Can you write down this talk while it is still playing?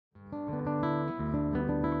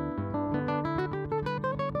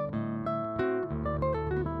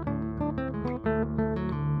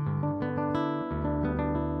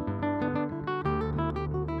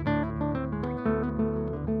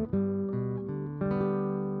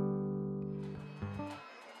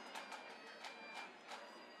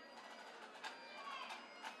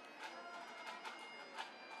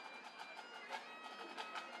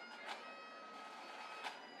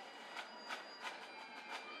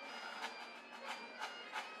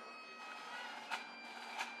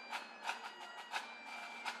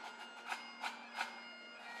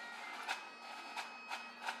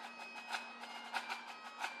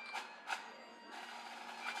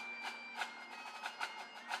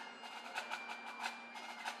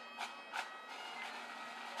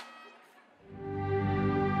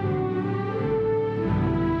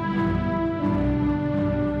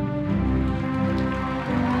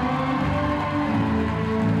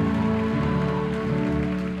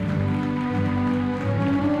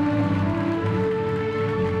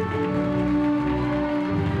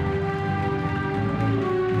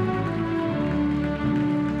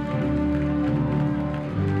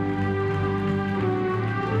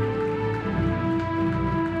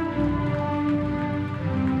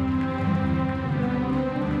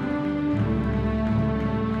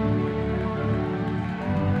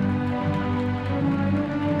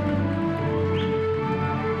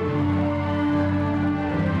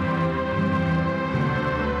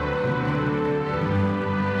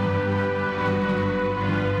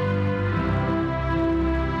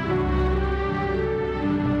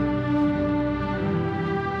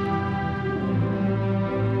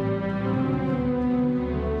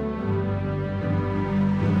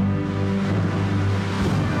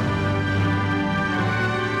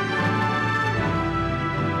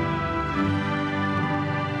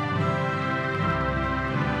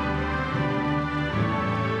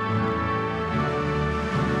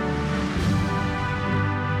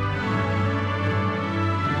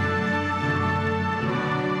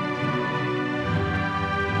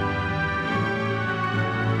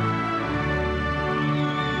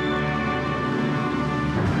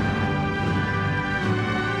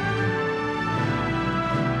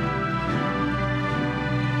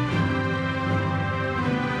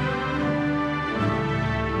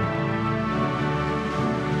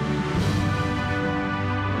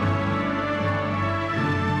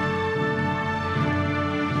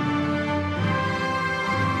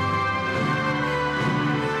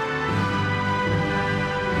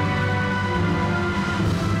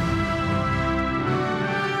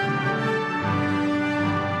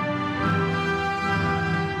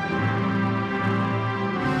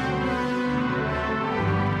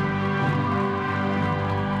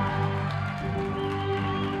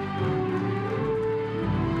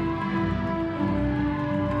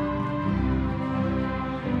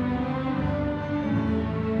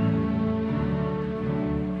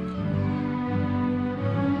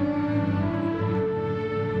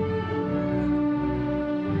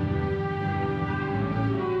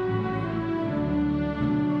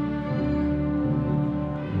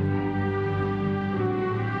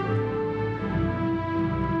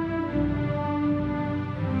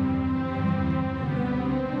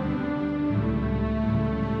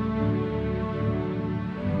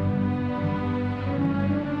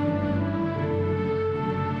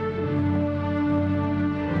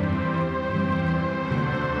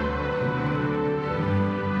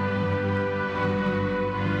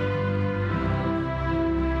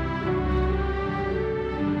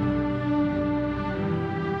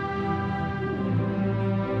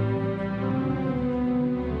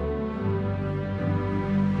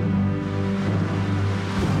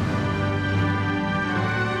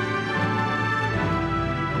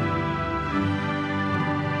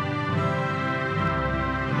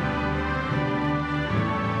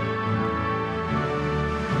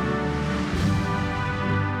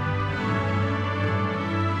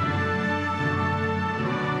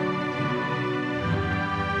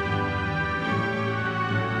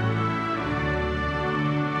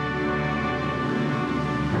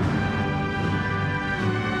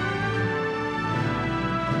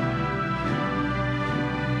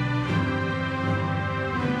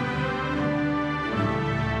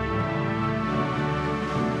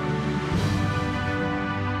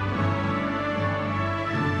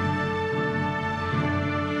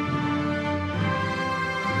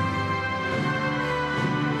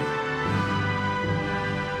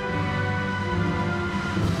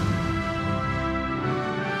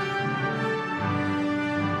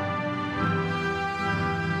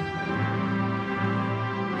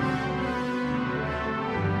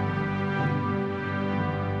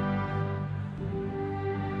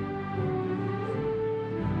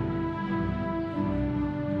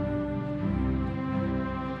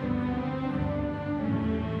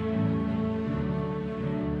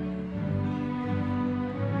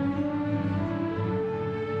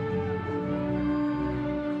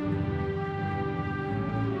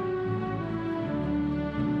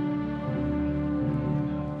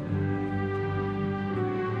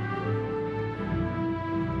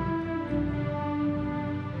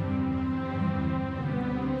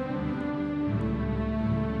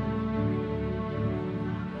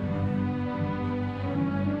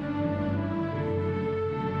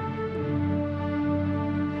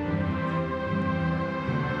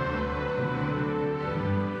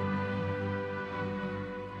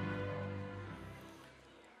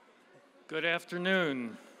Good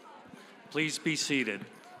afternoon. Please be seated.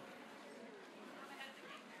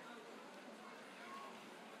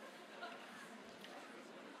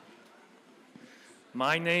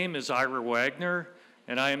 My name is Ira Wagner,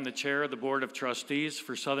 and I am the chair of the Board of Trustees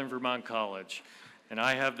for Southern Vermont College. And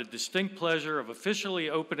I have the distinct pleasure of officially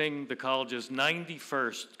opening the college's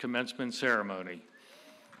 91st commencement ceremony.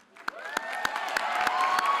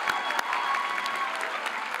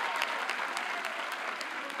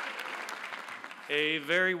 A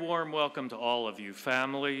very warm welcome to all of you,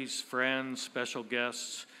 families, friends, special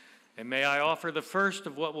guests, and may I offer the first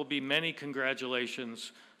of what will be many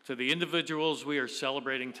congratulations to the individuals we are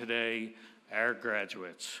celebrating today, our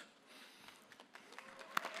graduates.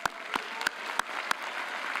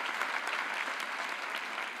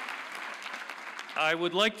 I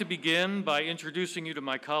would like to begin by introducing you to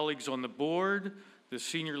my colleagues on the board, the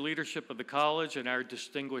senior leadership of the college, and our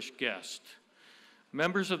distinguished guest.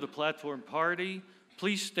 Members of the platform party,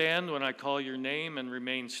 please stand when I call your name and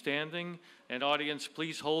remain standing. And audience,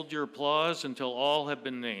 please hold your applause until all have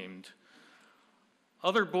been named.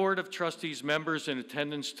 Other Board of Trustees members in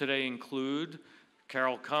attendance today include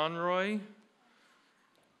Carol Conroy,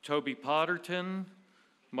 Toby Potterton,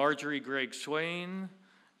 Marjorie Gregg Swain,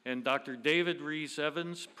 and Dr. David Rees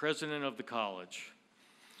Evans, President of the college.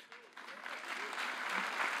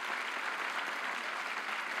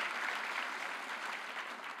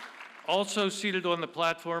 Also seated on the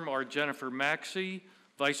platform are Jennifer Maxey,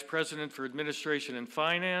 Vice President for Administration and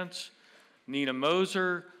Finance, Nina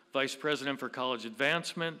Moser, Vice President for College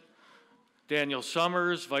Advancement, Daniel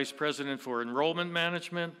Summers, Vice President for Enrollment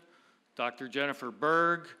Management, Dr. Jennifer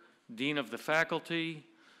Berg, Dean of the Faculty,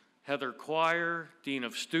 Heather Quire, Dean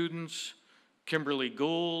of Students, Kimberly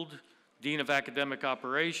Gould, Dean of Academic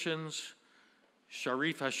Operations,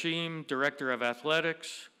 Sharif Hashim, Director of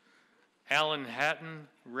Athletics, Alan Hatton,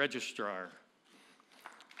 Registrar.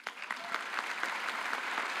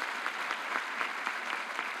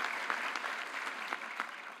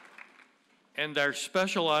 And our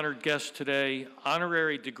special honored guest today,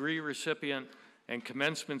 honorary degree recipient and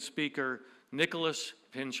commencement speaker, Nicholas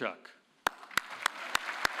Pinchuk.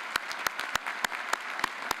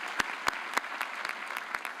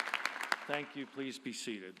 Thank you. Please be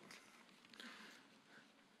seated.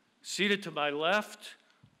 Seated to my left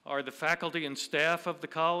are the faculty and staff of the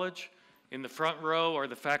college. In the front row are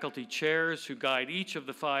the faculty chairs who guide each of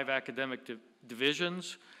the 5 academic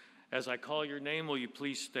divisions. As I call your name, will you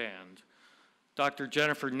please stand? Dr.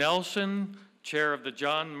 Jennifer Nelson, chair of the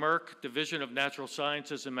John Merck Division of Natural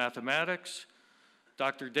Sciences and Mathematics.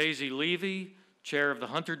 Dr. Daisy Levy, chair of the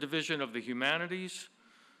Hunter Division of the Humanities.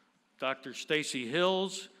 Dr. Stacy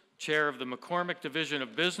Hills, chair of the McCormick Division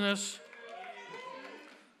of Business.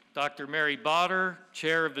 Dr. Mary Botter,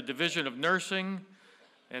 chair of the Division of Nursing.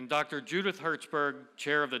 And Dr. Judith Hertzberg,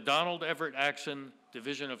 chair of the Donald Everett Axon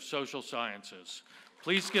Division of Social Sciences.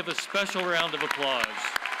 Please give a special round of applause.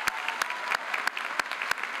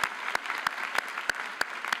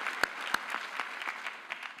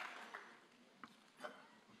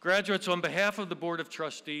 Graduates, on behalf of the Board of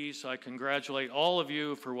Trustees, I congratulate all of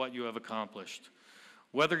you for what you have accomplished.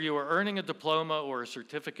 Whether you are earning a diploma or a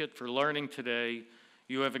certificate for learning today,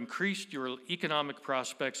 you have increased your economic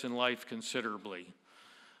prospects in life considerably.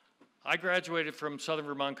 I graduated from Southern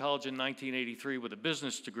Vermont College in 1983 with a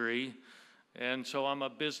business degree, and so I'm a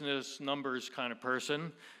business numbers kind of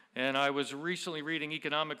person. And I was recently reading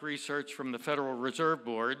economic research from the Federal Reserve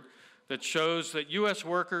Board that shows that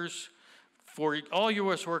for all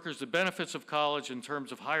U.S. workers, the benefits of college in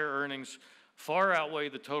terms of higher earnings far outweigh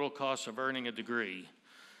the total cost of earning a degree.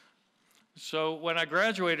 So when I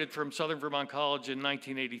graduated from Southern Vermont College in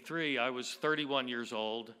 1983, I was 31 years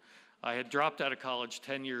old. I had dropped out of college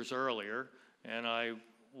 10 years earlier, and I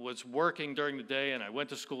was working during the day, and I went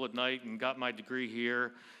to school at night and got my degree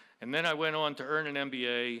here. And then I went on to earn an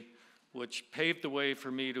MBA, which paved the way for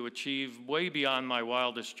me to achieve way beyond my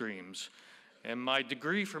wildest dreams. And my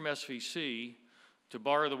degree from SVC, to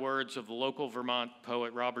borrow the words of the local Vermont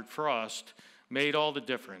poet Robert Frost, made all the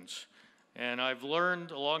difference. And I've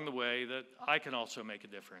learned along the way that I can also make a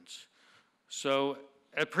difference. So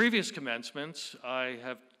at previous commencements, I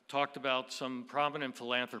have talked about some prominent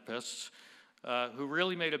philanthropists who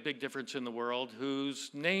really made a big difference in the world, whose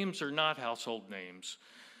names are not household names.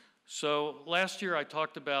 So last year I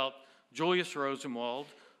talked about Julius Rosenwald,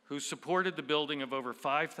 who supported the building of over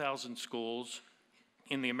 5,000 schools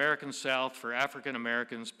in the American South for African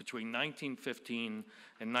Americans between 1915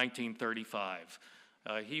 and 1935.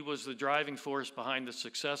 He was the driving force behind the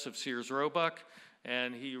success of Sears Roebuck,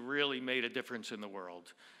 and he really made a difference in the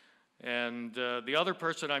world. And the other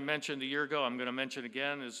person I mentioned a year ago, I'm going to mention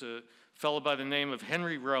again, is fellow by the name of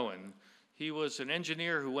Henry Rowan. He was an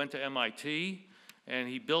engineer who went to MIT, and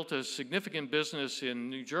he built a significant business in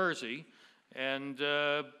New Jersey. And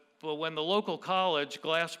but when the local college,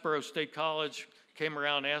 Glassboro State College, came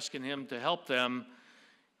around asking him to help them,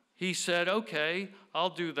 he said, okay,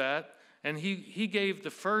 I'll do that. And he gave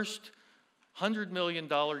the first $100 million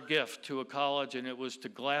gift to a college, and it was to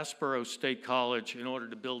Glassboro State College in order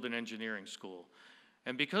to build an engineering school.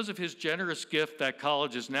 And because of his generous gift, that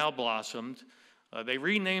college has now blossomed. They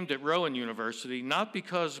renamed it Rowan University, not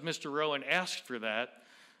because Mr. Rowan asked for that,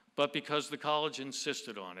 but because the college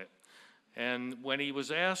insisted on it. And when he was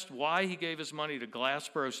asked why he gave his money to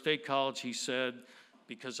Glassboro State College, he said,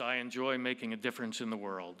 because I enjoy making a difference in the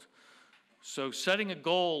world. So setting a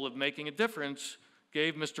goal of making a difference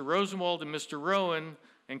gave Mr. Rosenwald and Mr. Rowan,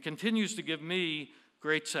 and continues to give me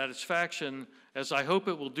great satisfaction, as I hope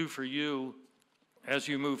it will do for you as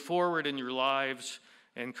you move forward in your lives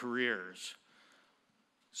and careers.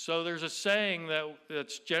 So there's a saying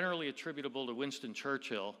that's generally attributable to Winston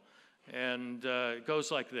Churchill, and it goes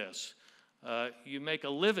like this. You make a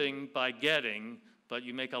living by getting, but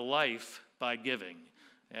you make a life by giving.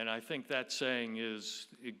 And I think that saying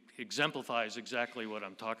exemplifies exactly what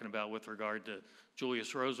I'm talking about with regard to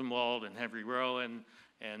Julius Rosenwald and Henry Rowan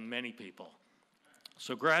and many people.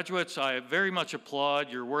 So graduates, I very much applaud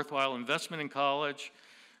your worthwhile investment in college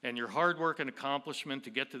and your hard work and accomplishment to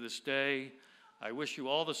get to this day. I wish you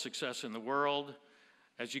all the success in the world.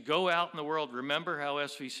 As you go out in the world, remember how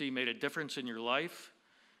SVC made a difference in your life.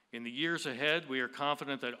 In the years ahead, we are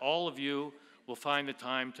confident that all of you will find the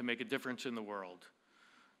time to make a difference in the world.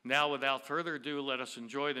 Now, without further ado, let us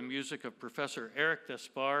enjoy the music of Professor Eric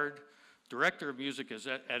Despard, Director of Music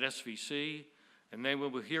at SVC, and then we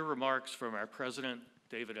will hear remarks from our President,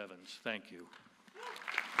 David Evans. Thank you.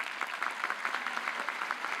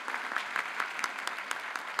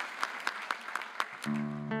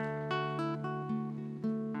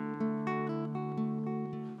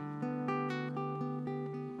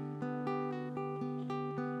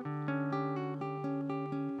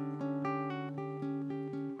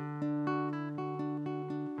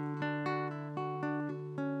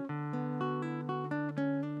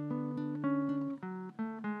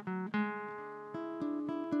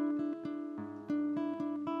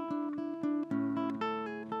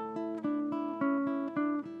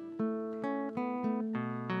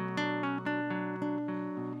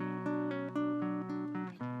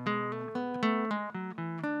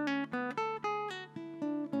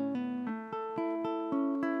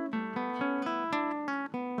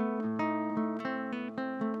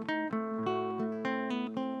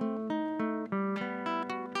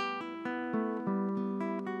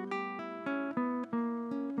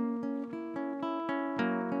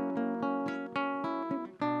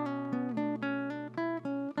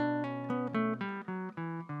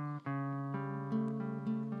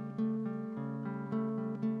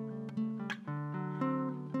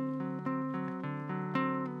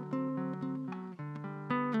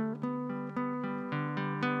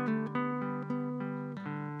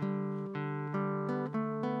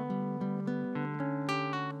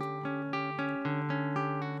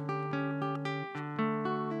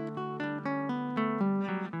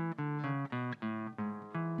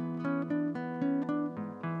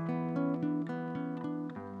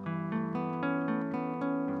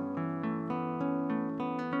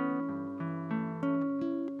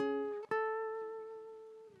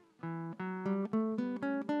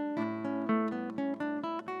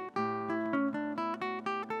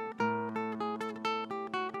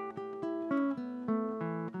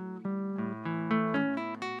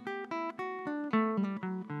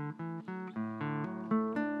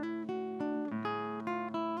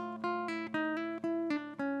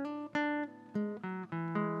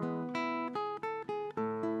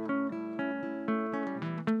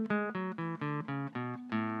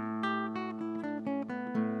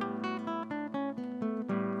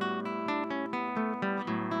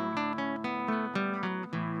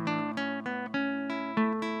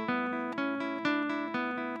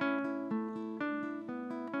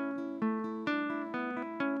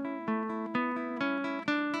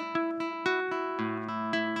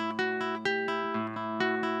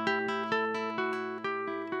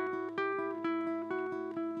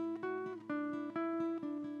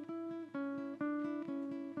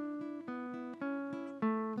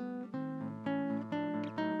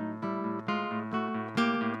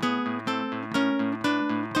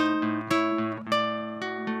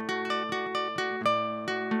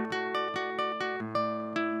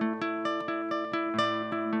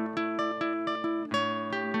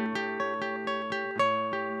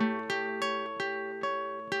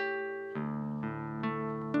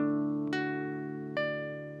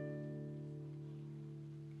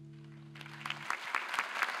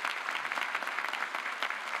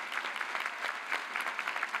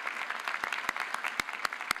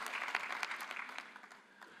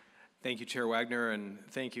 Thank you, Chair Wagner, and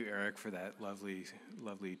thank you, Eric, for that lovely,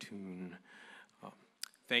 lovely tune.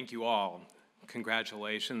 Thank you all.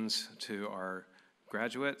 Congratulations to our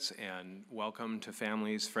graduates, and welcome to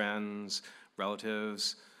families, friends,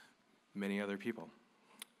 relatives, many other people.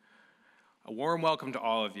 A warm welcome to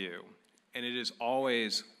all of you, and it is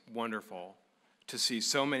always wonderful to see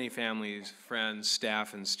so many families, friends,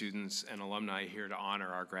 staff, and students and alumni here to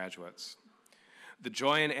honor our graduates. The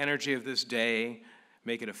joy and energy of this day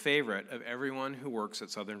make it a favorite of everyone who works at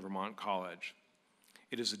Southern Vermont College.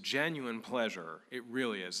 It is a genuine pleasure, it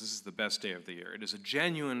really is, this is the best day of the year. It is a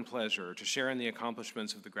genuine pleasure to share in the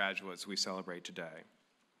accomplishments of the graduates we celebrate today.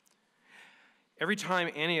 Every time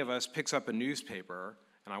any of us picks up a newspaper,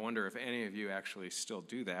 and I wonder if any of you actually still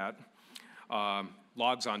do that,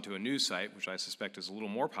 logs onto a news site, which I suspect is a little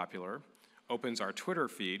more popular, opens our Twitter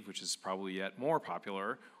feed, which is probably yet more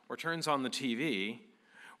popular, or turns on the TV,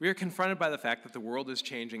 we are confronted by the fact that the world is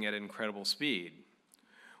changing at incredible speed.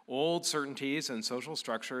 Old certainties and social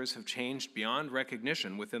structures have changed beyond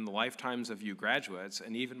recognition within the lifetimes of you graduates,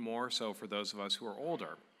 and even more so for those of us who are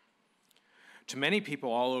older. To many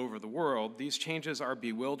people all over the world, these changes are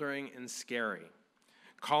bewildering and scary,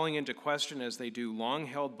 calling into question as they do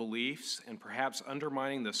long-held beliefs and perhaps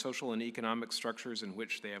undermining the social and economic structures in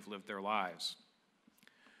which they have lived their lives.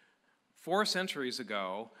 4 centuries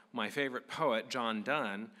ago, my favorite poet, John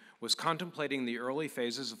Donne, was contemplating the early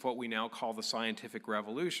phases of what we now call the scientific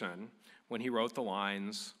revolution when he wrote the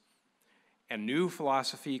lines, "And new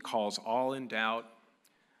philosophy calls all in doubt,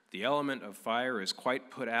 the element of fire is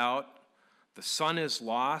quite put out, the sun is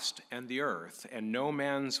lost and the earth, and no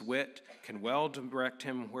man's wit can well direct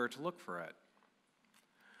him where to look for it."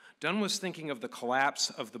 Donne was thinking of the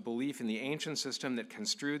collapse of the belief in the ancient system that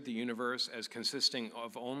construed the universe as consisting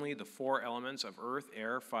of only the 4 elements of earth,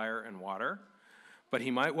 air, fire, and water, but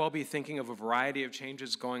he might well be thinking of a variety of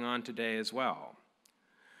changes going on today as well.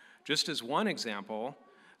 Just as one example,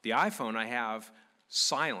 the iPhone I have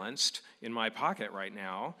silenced in my pocket right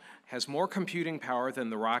now has more computing power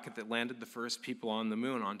than the rocket that landed the first people on the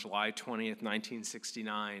moon on July 20th,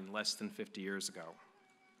 1969, less than 50 years ago.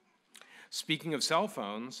 Speaking of cell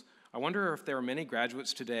phones, I wonder if there are many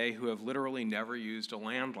graduates today who have literally never used a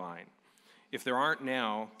landline. If there aren't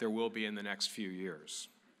now, there will be in the next few years.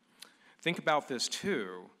 Think about this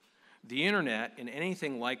too. The internet, in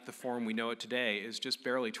anything like the form we know it today, is just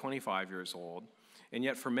barely 25 years old, and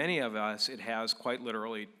yet for many of us, it has quite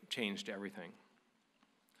literally changed everything.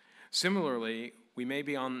 Similarly, we may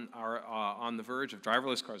be on the verge of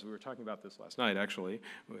driverless cars. We were talking about this last night, actually,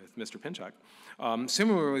 with Mr. Pinchuk.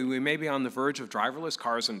 Similarly, we may be on the verge of driverless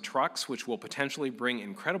cars and trucks, which will potentially bring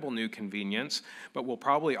incredible new convenience, but will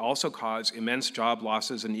probably also cause immense job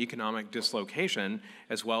losses and economic dislocation,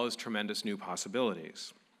 as well as tremendous new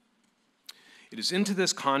possibilities. It is into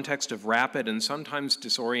this context of rapid and sometimes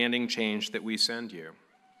disorienting change that we send you.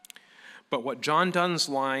 But what John Donne's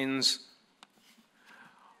lines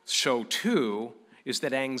show too is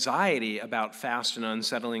that anxiety about fast and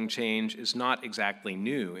unsettling change is not exactly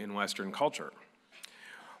new in Western culture.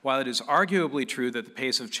 While it is arguably true that the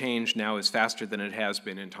pace of change now is faster than it has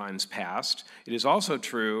been in times past, it is also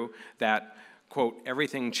true that, quote,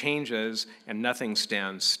 "everything changes and nothing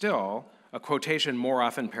stands still," a quotation more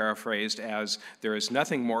often paraphrased as, "there is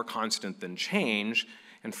nothing more constant than change,"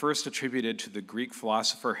 and first attributed to the Greek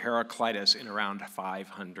philosopher Heraclitus in around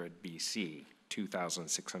 500 BC,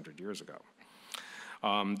 2,600 years ago.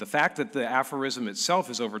 The fact that the aphorism itself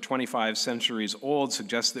is over 25 centuries old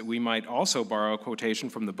suggests that we might also borrow a quotation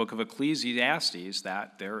from the book of Ecclesiastes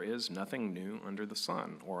that there is nothing new under the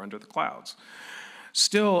sun or under the clouds.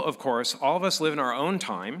 Still, of course, all of us live in our own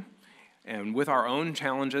time and with our own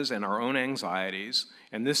challenges and our own anxieties,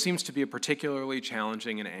 and this seems to be a particularly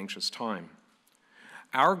challenging and anxious time.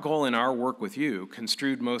 Our goal in our work with you,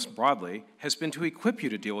 construed most broadly, has been to equip you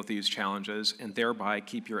to deal with these challenges and thereby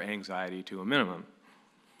keep your anxiety to a minimum.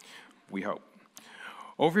 We hope.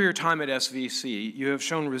 Over your time at SVC, you have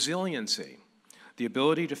shown resiliency, the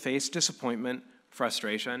ability to face disappointment,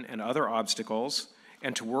 frustration, and other obstacles,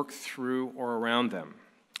 and to work through or around them.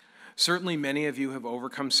 Certainly, many of you have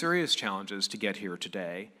overcome serious challenges to get here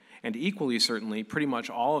today, and equally certainly, pretty much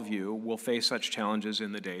all of you will face such challenges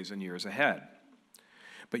in the days and years ahead.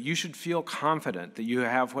 But you should feel confident that you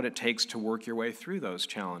have what it takes to work your way through those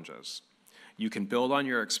challenges. You can build on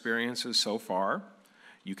your experiences so far,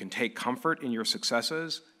 you can take comfort in your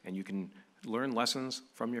successes, and you can learn lessons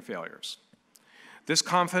from your failures. This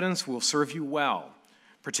confidence will serve you well,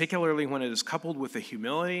 particularly when it is coupled with the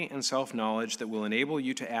humility and self-knowledge that will enable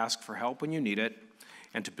you to ask for help when you need it,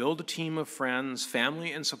 and to build a team of friends,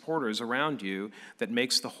 family, and supporters around you that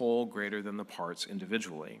makes the whole greater than the parts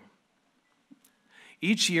individually.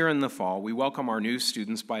 Each year in the fall, we welcome our new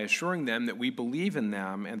students by assuring them that we believe in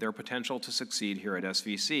them and their potential to succeed here at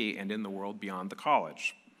SVC and in the world beyond the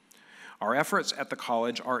college. Our efforts at the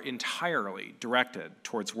college are entirely directed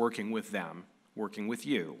towards working with them, working with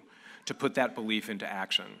you, to put that belief into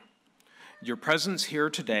action. Your presence here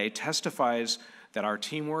today testifies that our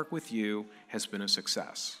teamwork with you has been a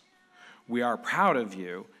success. We are proud of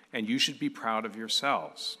you, and you should be proud of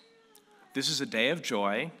yourselves. This is a day of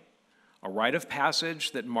joy, a rite of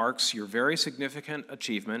passage that marks your very significant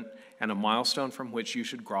achievement and a milestone from which you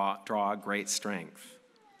should draw great strength.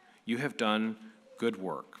 You have done good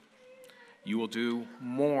work. You will do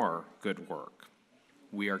more good work.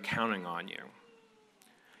 We are counting on you.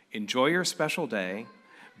 Enjoy your special day,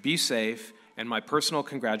 be safe, and my personal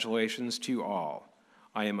congratulations to you all.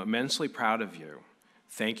 I am immensely proud of you.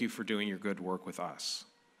 Thank you for doing your good work with us.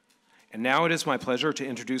 And now it is my pleasure to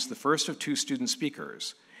introduce the first of two student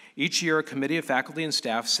speakers. Each year, a committee of faculty and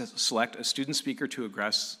staff select a student speaker to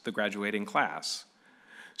address the graduating class.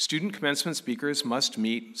 Student commencement speakers must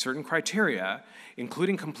meet certain criteria,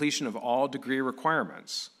 including completion of all degree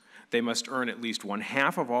requirements. They must earn at least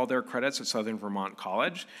 1/2 of all their credits at Southern Vermont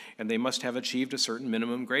College, and they must have achieved a certain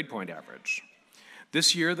minimum grade point average.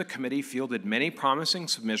 This year, the committee fielded many promising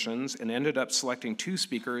submissions and ended up selecting 2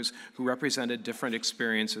 speakers who represented different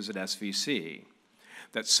experiences at SVC.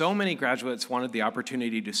 That so many graduates wanted the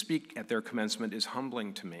opportunity to speak at their commencement is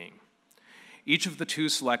humbling to me. Each of the 2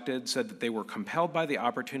 selected said that they were compelled by the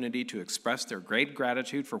opportunity to express their great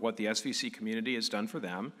gratitude for what the SVC community has done for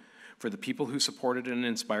them, for the people who supported and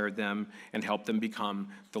inspired them, and helped them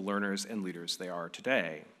become the learners and leaders they are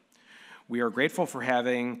today. We are grateful for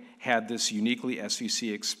having had this uniquely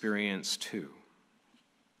SVC experience too.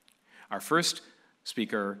 Our first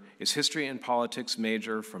speaker is history and politics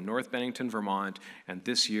major from North Bennington, Vermont, and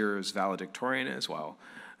this year's valedictorian as well,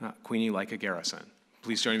 Queenie Leica Garrison.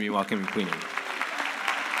 Please join me in welcoming Queenie.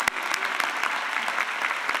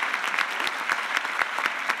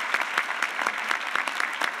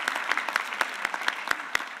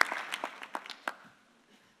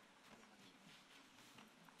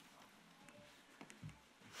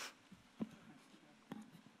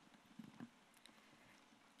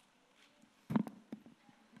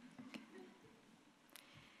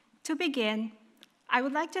 To begin, I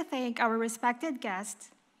would like to thank our respected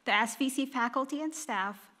guests, the SVC faculty and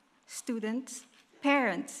staff, students,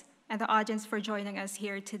 parents, and the audience for joining us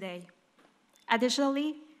here today.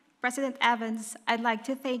 Additionally, President Evans, I'd like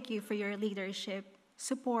to thank you for your leadership,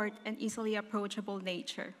 support, and easily approachable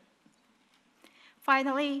nature.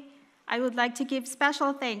 Finally, I would like to give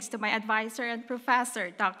special thanks to my advisor and professor,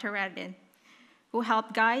 Dr. Redden, who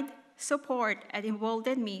helped guide, support, and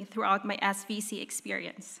embolden me throughout my SVC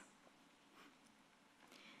experience.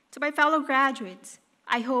 To my fellow graduates,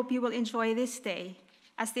 I hope you will enjoy this day,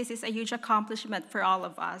 as this is a huge accomplishment for all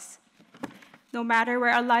of us. No matter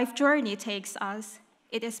where our life journey takes us,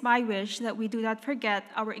 it is my wish that we do not forget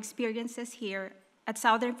our experiences here at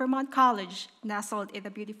Southern Vermont College, nestled in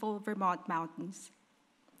the beautiful Vermont mountains.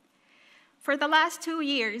 For the last 2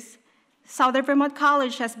 years, Southern Vermont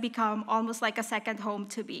College has become almost like a second home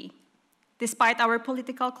to me. Despite our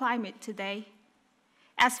political climate today,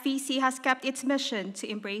 SVC has kept its mission to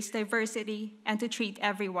embrace diversity and to treat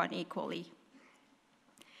everyone equally.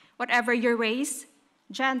 Whatever your race,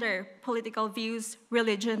 gender, political views,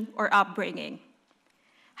 religion, or upbringing.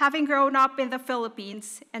 Having grown up in the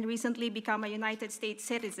Philippines and recently become a United States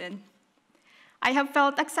citizen, I have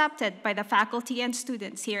felt accepted by the faculty and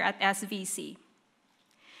students here at SVC.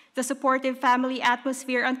 The supportive family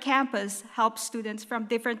atmosphere on campus helps students from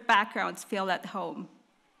different backgrounds feel at home,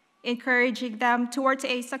 encouraging them towards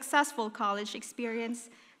a successful college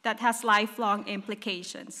experience that has lifelong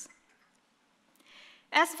implications.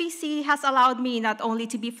 SVC has allowed me not only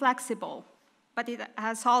to be flexible, but it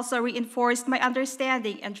has also reinforced my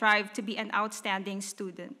understanding and drive to be an outstanding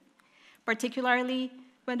student, particularly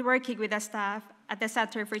when working with the staff at the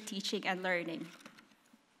Center for Teaching and Learning.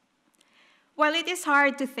 While it is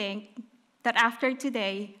hard to think that after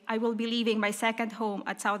today, I will be leaving my second home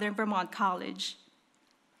at Southern Vermont College,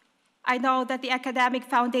 I know that the academic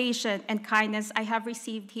foundation and kindness I have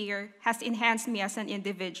received here has enhanced me as an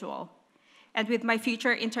individual and with my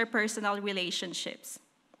future interpersonal relationships.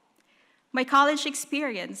 My college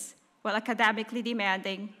experience, while academically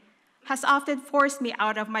demanding, has often forced me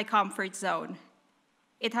out of my comfort zone.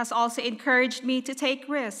 It has also encouraged me to take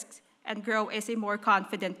risks and grow as a more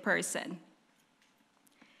confident person.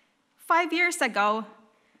 5 years ago,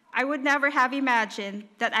 I would never have imagined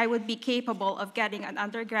that I would be capable of getting an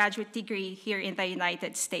undergraduate degree here in the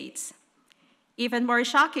United States. Even more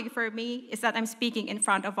shocking for me is that I'm speaking in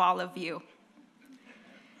front of all of you.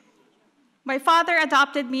 My father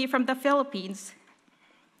adopted me from the Philippines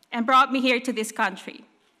and brought me here to this country.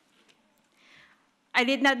 I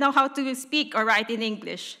did not know how to speak or write in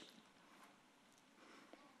English.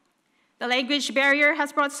 The language barrier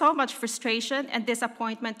has brought so much frustration and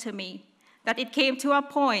disappointment to me that it came to a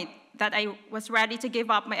point that I was ready to give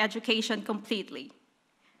up my education completely.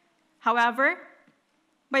 However,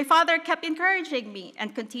 my father kept encouraging me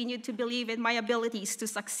and continued to believe in my abilities to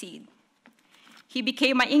succeed. He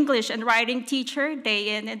became my English and writing teacher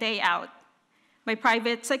day in and day out, my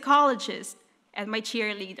private psychologist, and my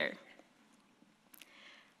cheerleader.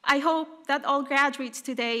 I hope that all graduates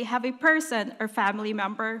today have a person or family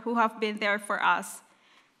member who have been there for us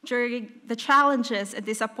during the challenges and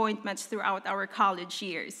disappointments throughout our college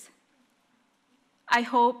years. I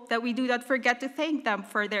hope that we do not forget to thank them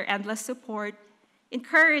for their endless support,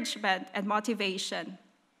 encouragement, and motivation.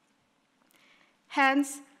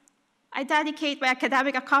 Hence, I dedicate my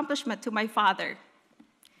academic accomplishment to my father.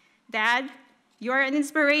 Dad, you are an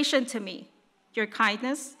inspiration to me. Your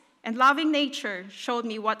kindness and loving nature showed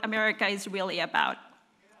me what America is really about.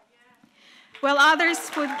 While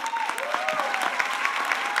others would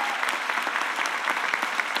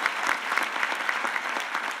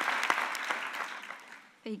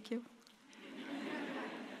Thank you.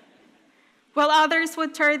 While others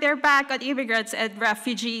would turn their back on immigrants and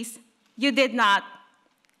refugees, you did not.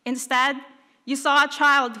 Instead, you saw a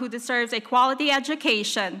child who deserves a quality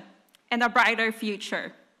education and a brighter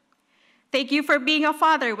future. Thank you for being a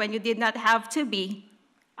father when you did not have to be.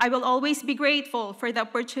 I will always be grateful for the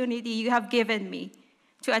opportunity you have given me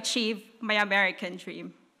to achieve my American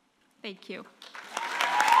dream. Thank you.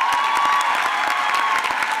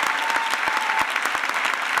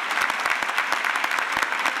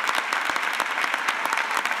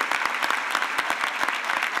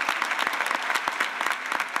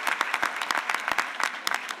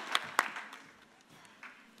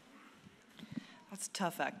 That's a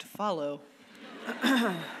tough act to follow.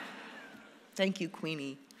 Thank you,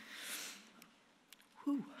 Queenie.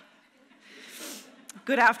 Whew.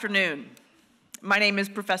 Good afternoon. My name is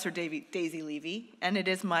Professor Daisy Levy, and it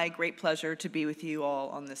is my great pleasure to be with you all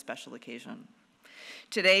on this special occasion.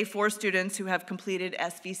 Today, 4 students who have completed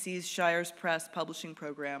SVC's Shires Press publishing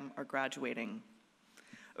program are graduating.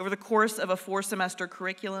 Over the course of a 4-semester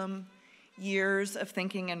curriculum, years of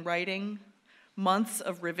thinking and writing, months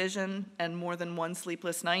of revision, and more than one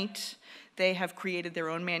sleepless night, they have created their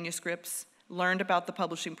own manuscripts, learned about the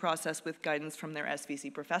publishing process with guidance from their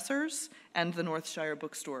SVC professors and the North Shire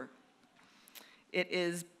Bookstore.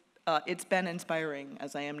 It's been inspiring,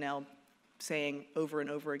 as I am now saying over and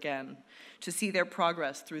over again, to see their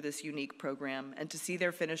progress through this unique program and to see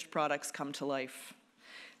their finished products come to life.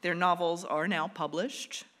 Their novels are now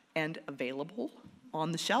published and available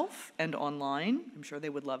on the shelf and online. I'm sure they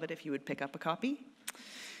would love it if you would pick up a copy.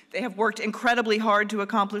 They have worked incredibly hard to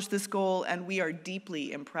accomplish this goal, and we are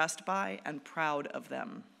deeply impressed by and proud of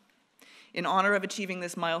them. In honor of achieving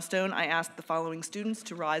this milestone, I ask the following students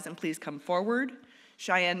to rise and please come forward.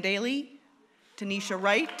 Cheyenne Daly, Tanisha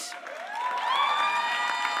Wright,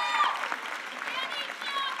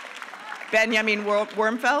 Benjamin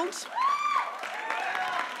Wormfeld,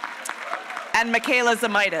 and Michaela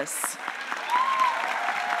Zamaitis.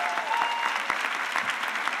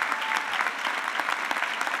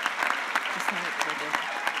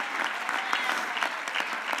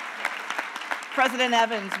 President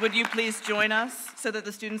Evans, would you please join us so that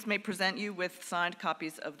the students may present you with signed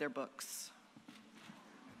copies of their books?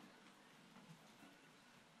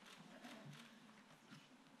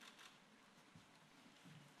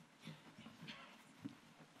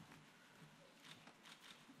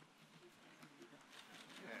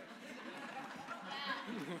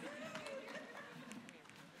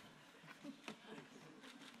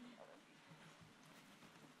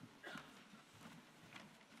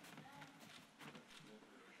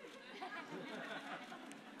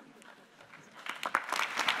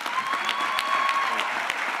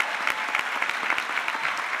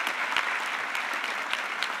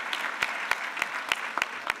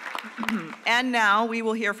 And now we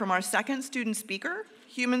will hear from our second student speaker,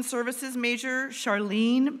 Human Services major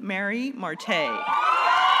Charlene Mary Marte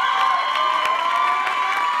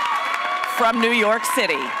from New York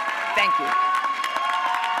City. Thank you.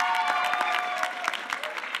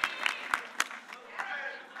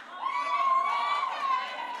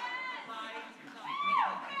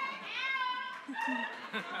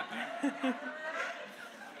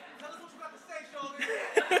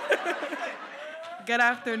 Good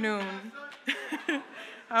afternoon.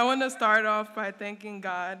 I want to start off by thanking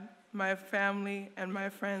God, my family, and my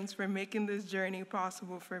friends for making this journey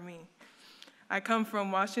possible for me. I come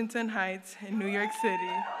from Washington Heights in New York City.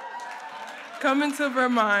 Coming to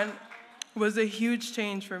Vermont was a huge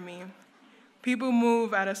change for me. People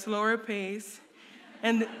move at a slower pace,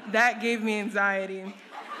 and that gave me anxiety.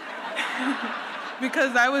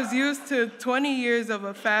 Because I was used to 20 years of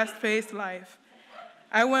a fast-paced life.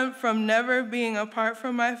 I went from never being apart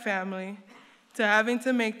from my family to having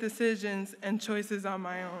to make decisions and choices on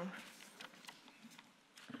my own.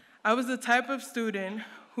 I was the type of student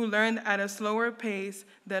who learned at a slower pace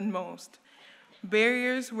than most.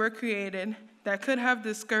 Barriers were created that could have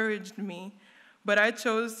discouraged me, but I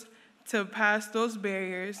chose to pass those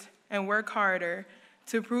barriers and work harder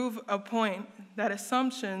to prove a point that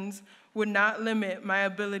assumptions would not limit my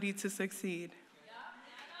ability to succeed.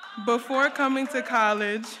 Before coming to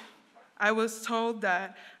college, I was told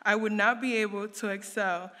that I would not be able to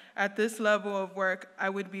excel at this level of work I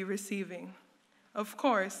would be receiving. Of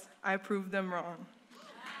course, I proved them wrong.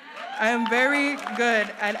 I am very good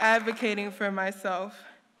at advocating for myself,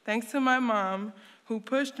 thanks to my mom, who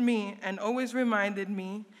pushed me and always reminded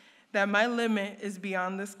me that my limit is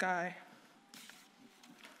beyond the sky.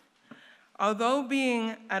 Although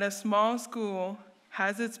being at a small school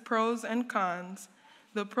has its pros and cons,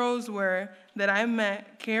 the pros were that I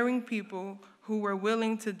met caring people who were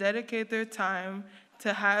willing to dedicate their time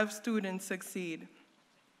to have students succeed.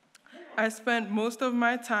 I spent most of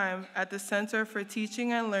my time at the Center for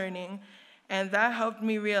Teaching and Learning, and that helped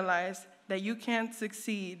me realize that you can't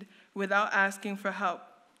succeed without asking for help.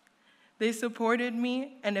 They supported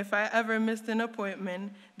me, and if I ever missed an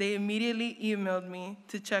appointment, they immediately emailed me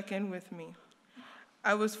to check in with me.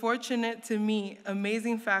 I was fortunate to meet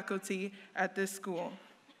amazing faculty at this school.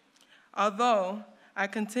 Although I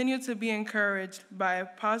continue to be encouraged by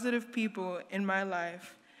positive people in my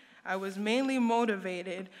life, I was mainly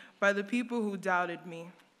motivated by the people who doubted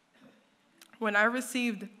me. When I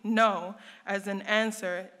received no as an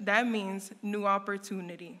answer, that means new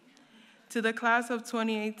opportunity. To the class of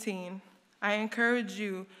 2018, I encourage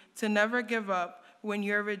you to never give up when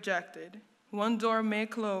you're rejected. One door may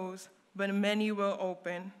close, but many will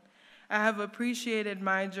open. I have appreciated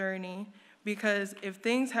my journey because if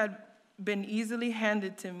things had been easily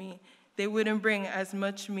handed to me, they wouldn't bring as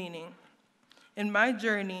much meaning. In my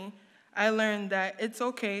journey, I learned that it's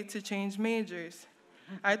okay to change majors.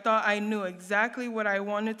 I thought I knew exactly what I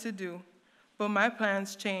wanted to do, but my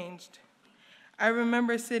plans changed. I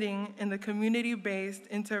remember sitting in the community-based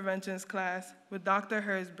interventions class with Dr.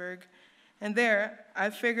 Herzberg, and there I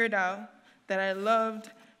figured out that I loved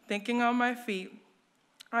thinking on my feet.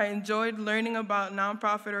 I enjoyed learning about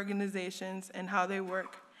nonprofit organizations and how they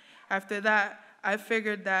work. After that, I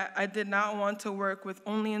figured that I did not want to work with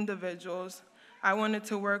only individuals. I wanted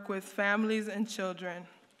to work with families and children.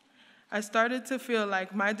 I started to feel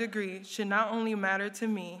like my degree should not only matter to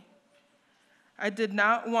me. I did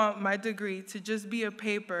not want my degree to just be a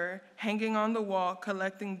paper hanging on the wall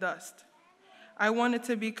collecting dust. I wanted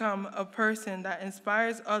to become a person that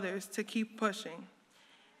inspires others to keep pushing.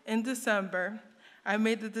 In December, I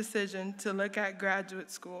made the decision to look at graduate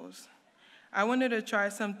schools. I wanted to try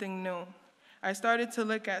something new. I started to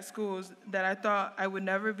look at schools that I thought I would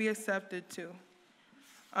never be accepted to.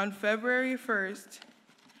 On February 1st,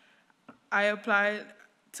 I applied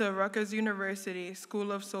to Rutgers University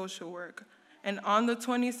School of Social Work, and on the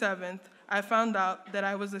 27th, I found out that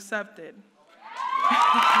I was accepted.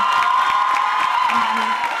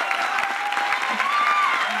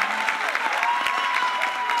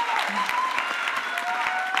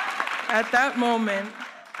 At that moment,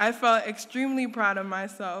 I felt extremely proud of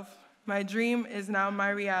myself. My dream is now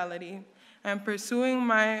my reality. I'm pursuing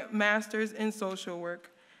my master's in social work.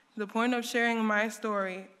 The point of sharing my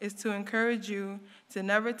story is to encourage you to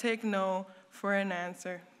never take no for an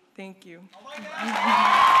answer. Thank you.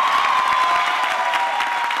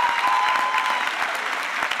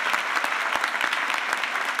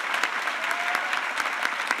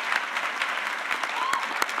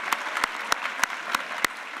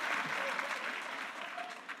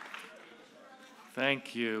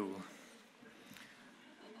 Thank you.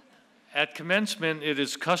 At commencement, it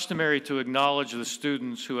is customary to acknowledge the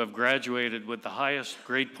students who have graduated with the highest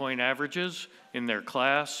grade point averages in their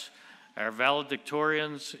class, our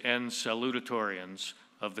valedictorians and salutatorians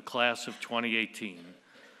of the class of 2018.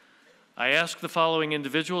 I ask the following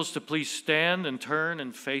individuals to please stand and turn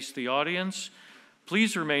and face the audience.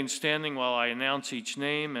 Please remain standing while I announce each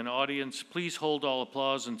name, and audience, please hold all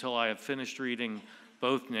applause until I have finished reading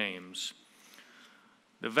both names.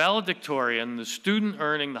 The valedictorian, the student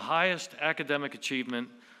earning the highest academic achievement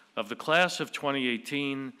of the class of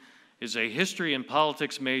 2018, is a history and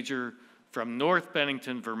politics major from North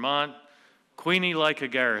Bennington, Vermont, Queenie Leica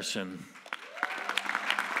Garrison.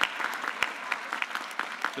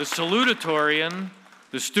 The salutatorian,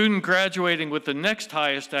 the student graduating with the next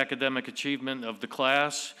highest academic achievement of the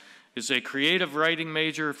class, is a creative writing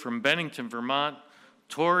major from Bennington, Vermont,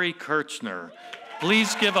 Tori Kirchner.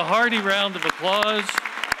 Please give a hearty round of applause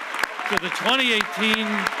to the 2018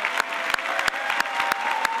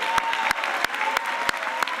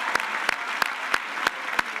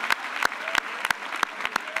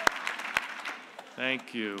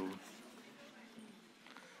 Thank you.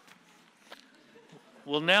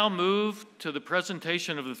 We'll now move to the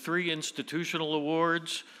presentation of the 3 institutional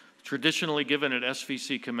awards traditionally given at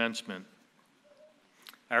SVC commencement.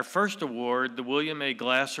 Our first award, the William A.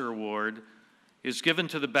 Glasser Award, is given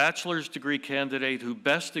to the bachelor's degree candidate who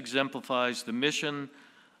best exemplifies the mission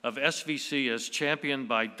of SVC as championed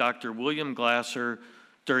by Dr. William Glasser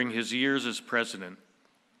during his years as president.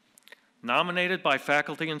 Nominated by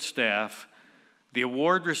faculty and staff, the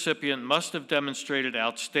award recipient must have demonstrated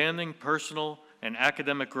outstanding personal and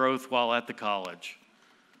academic growth while at the college.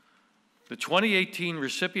 The 2018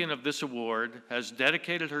 recipient of this award has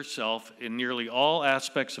dedicated herself in nearly all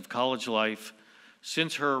aspects of college life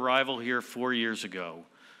since her arrival here 4 years ago,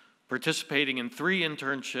 participating in 3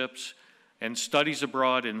 internships and studies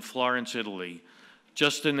abroad in Florence, Italy,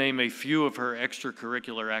 just to name a few of her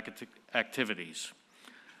extracurricular activities.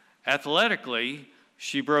 Athletically,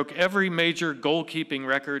 she broke every major goalkeeping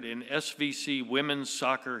record in SVC women's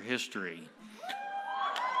soccer history.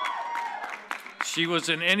 She was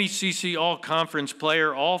an NECC All-Conference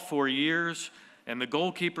player all 4 years and the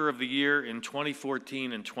goalkeeper of the year in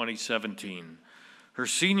 2014 and 2017. Her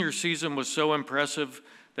senior season was so impressive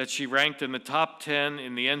that she ranked in the top 10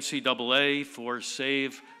 in the NCAA for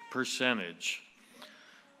save percentage.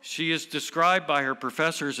 She is described by her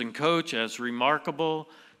professors and coach as remarkable,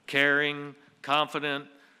 caring, confident,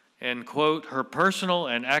 and, quote, her personal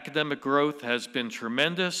and academic growth has been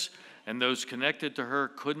tremendous, and those connected to her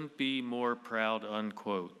couldn't be more proud,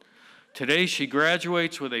 unquote. Today, she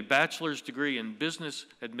graduates with a bachelor's degree in business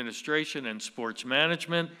administration and sports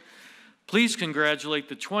management. Please congratulate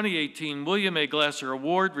the 2018 William A. Glasser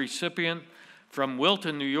Award recipient from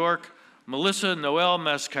Wilton, New York, Melissa Noel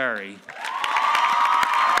Mascari.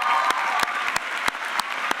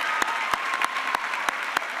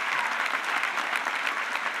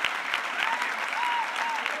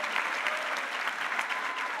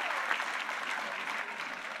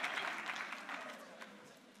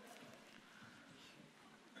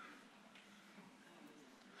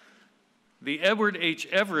 The Edward H.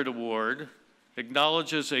 Everett Award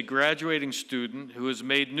acknowledges a graduating student who has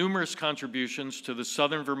made numerous contributions to the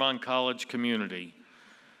Southern Vermont College community.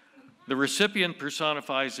 The recipient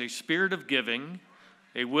personifies a spirit of giving,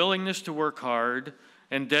 a willingness to work hard,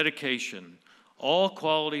 and dedication, all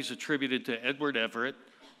qualities attributed to Edward Everett,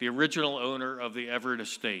 the original owner of the Everett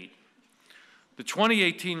estate. The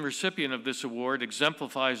 2018 recipient of this award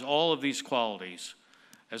exemplifies all of these qualities.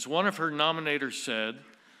 As one of her nominators said,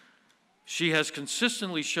 she has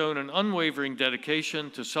consistently shown an unwavering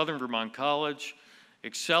dedication to Southern Vermont College,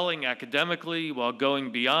 excelling academically while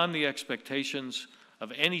going beyond the expectations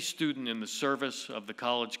of any student in the service of the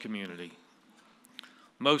college community.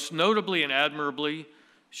 Most notably and admirably,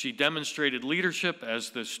 she demonstrated leadership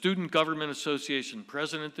as the Student Government Association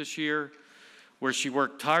president this year, where she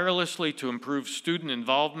worked tirelessly to improve student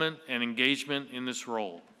involvement and engagement in this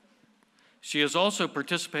role. She has also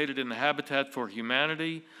participated in the Habitat for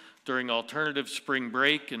Humanity during Alternative Spring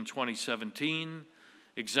Break in 2017,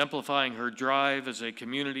 exemplifying her drive as a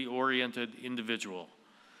community-oriented individual.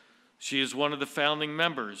 She is one of the founding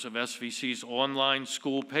members of SVC's online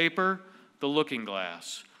school paper, The Looking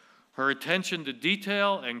Glass. Her attention to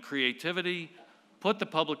detail and creativity put the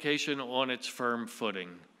publication on its firm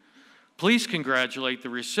footing. Please congratulate the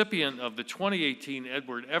recipient of the 2018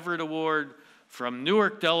 Edward Everett Award from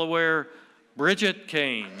Newark, Delaware, Bridget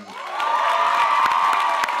Kane.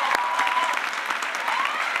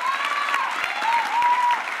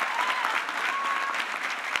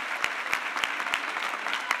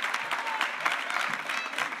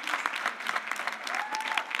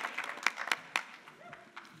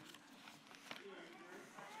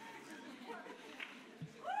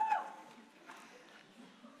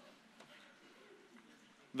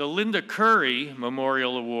 The Linda Curry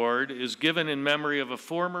Memorial Award is given in memory of a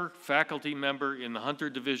former faculty member in the Hunter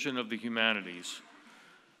Division of the Humanities.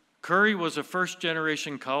 Curry was a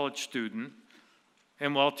first-generation college student,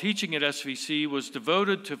 and while teaching at SVC was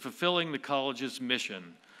devoted to fulfilling the college's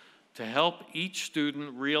mission to help each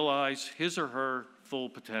student realize his or her full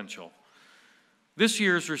potential. This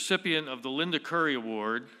year's recipient of the Linda Curry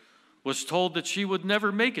Award was told that she would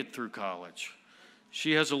never make it through college.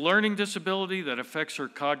 She has a learning disability that affects her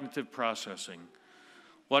cognitive processing.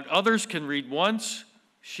 What others can read once,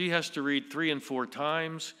 she has to read 3 and 4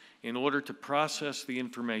 times in order to process the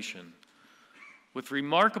information. With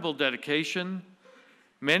remarkable dedication,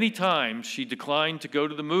 many times she declined to go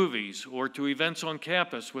to the movies or to events on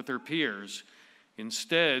campus with her peers.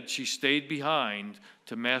 Instead, she stayed behind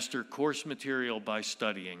to master course material by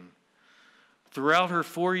studying. Throughout her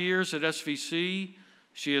 4 years at SVC,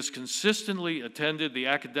 she has consistently attended the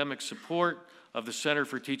academic support of the Center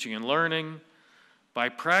for Teaching and Learning. By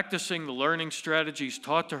practicing the learning strategies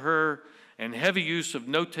taught to her and heavy use of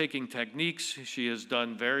note-taking techniques, she has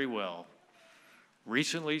done very well.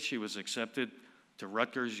 Recently, she was accepted to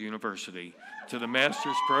Rutgers University to the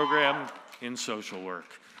master's program in social work.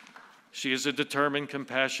 She is a determined,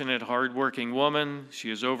 compassionate, hardworking woman.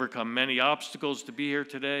 She has overcome many obstacles to be here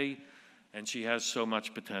today, and she has so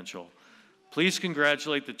much potential. Please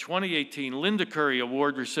congratulate the 2018 Linda Curry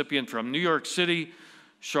Award recipient from New York City,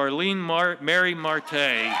 Charlene Mary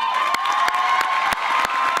Marte.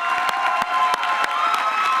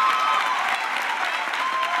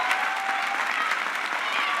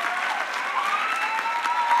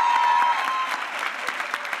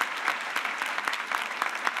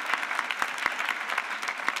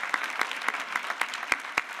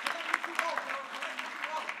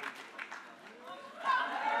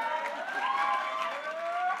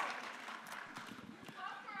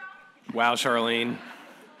 Wow, Charlene.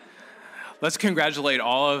 Let's congratulate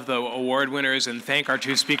all of the award winners and thank our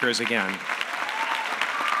 2 speakers again.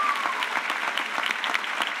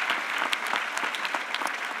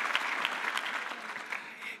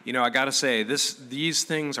 You know, I gotta say, these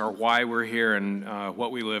things are why we're here and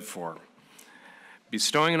what we live for.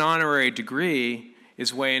 Bestowing an honorary degree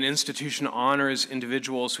is a way an institution honors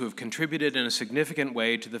individuals who have contributed in a significant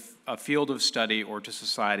way to a field of study or to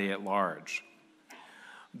society at large.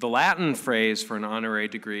 The Latin phrase for an honorary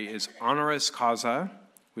degree is honoris causa,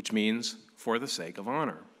 which means for the sake of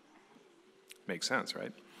honor. Makes sense,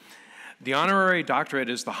 right? The honorary doctorate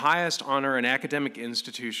is the highest honor an academic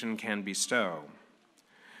institution can bestow.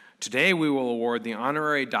 Today, we will award the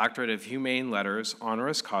Honorary Doctorate of Humane Letters,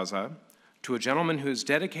 honoris causa, to a gentleman who has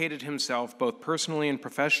dedicated himself both personally and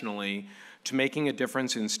professionally to making a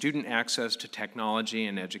difference in student access to technology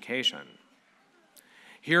and education.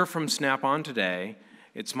 Here from Snap-on today,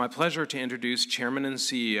 it's my pleasure to introduce Chairman and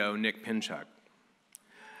CEO Nick Pinchuk.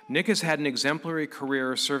 Nick has had an exemplary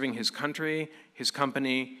career serving his country, his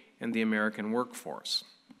company, and the American workforce.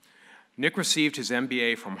 Nick received his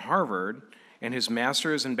MBA from Harvard and his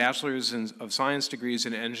master's and bachelor's of science degrees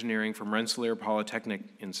in engineering from Rensselaer Polytechnic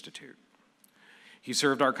Institute. He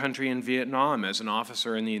served our country in Vietnam as an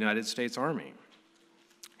officer in the United States Army.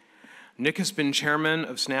 Nick has been chairman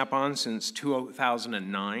of Snap-on since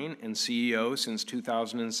 2009 and CEO since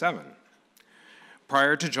 2007.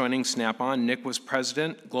 Prior to joining Snap-on, Nick was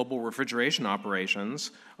president, Global Refrigeration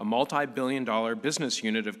Operations, a multi-billion-dollar business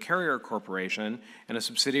unit of Carrier Corporation and a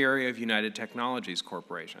subsidiary of United Technologies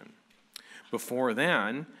Corporation. Before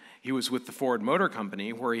then, he was with the Ford Motor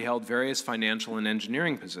Company, where he held various financial and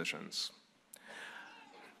engineering positions.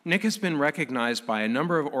 Nick has been recognized by a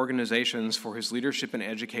number of organizations for his leadership in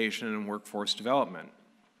education and workforce development.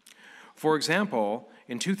 For example,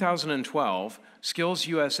 in 2012, Skills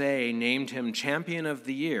USA named him Champion of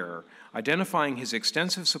the Year, identifying his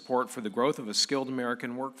extensive support for the growth of a skilled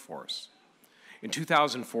American workforce. In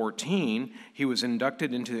 2014, he was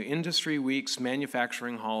inducted into Industry Week's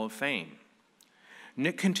Manufacturing Hall of Fame.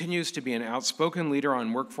 Nick continues to be an outspoken leader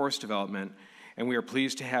on workforce development, and we are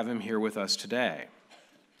pleased to have him here with us today.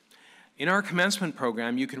 In our commencement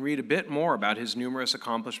program, you can read a bit more about his numerous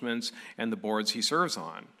accomplishments and the boards he serves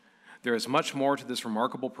on. There is much more to this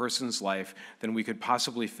remarkable person's life than we could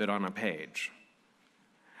possibly fit on a page.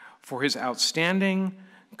 For his outstanding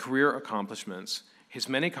career accomplishments, his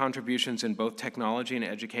many contributions in both technology and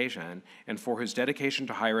education, and for his dedication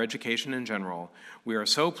to higher education in general, we are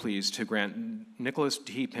so pleased to grant Nicholas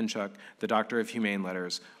T. Pinchuk the Doctor of Humane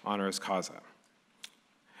Letters, honoris causa.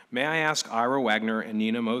 May I ask Ira Wagner and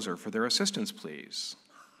Nina Moser for their assistance, please?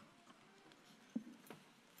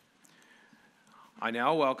 I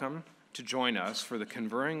now welcome to join us for the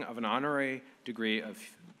conferring of an honorary degree of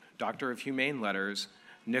Doctor of Humane Letters,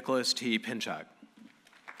 Nicholas T. Pinchuk.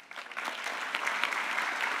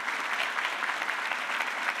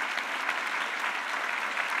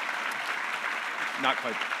 Not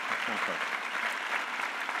quite.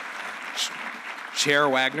 Chair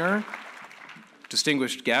Wagner,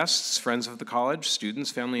 distinguished guests, friends of the college,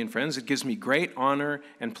 students, family, and friends, it gives me great honor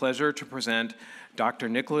and pleasure to present Dr.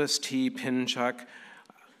 Nicholas T. Pinchuk,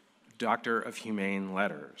 Doctor of Humane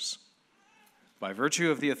Letters. By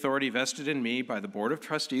virtue of the authority vested in me by the Board of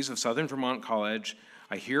Trustees of Southern Vermont College,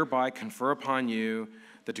 I hereby confer upon you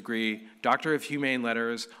the degree Doctor of Humane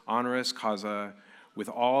Letters, honoris causa, with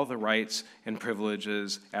all the rights and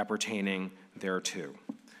privileges appertaining thereto.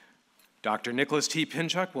 Dr. Nicholas T.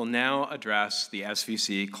 Pinchuk will now address the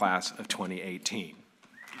SVC class of 2018.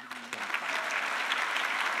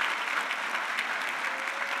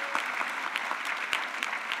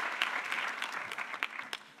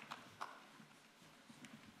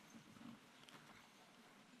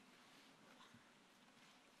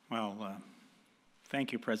 Well,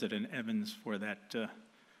 thank you, President Evans, for that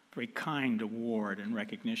very kind award and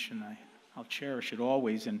recognition. I'll cherish it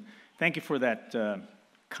always, and thank you for that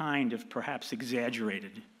kind, if perhaps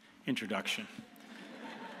exaggerated, introduction.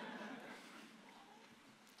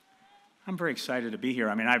 I'm very excited to be here.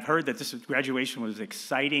 I mean, I've heard that this graduation was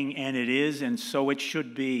exciting, and it is, and so it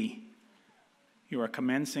should be. You are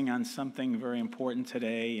commencing on something very important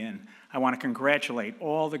today, and I want to congratulate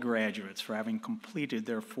all the graduates for having completed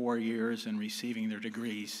their 4 years and receiving their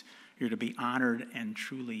degrees. You're to be honored and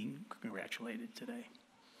truly congratulated today.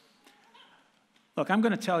 Look, I'm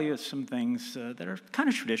going to tell you some things that are kind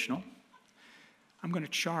of traditional. I'm going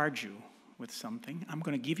to charge you with something. I'm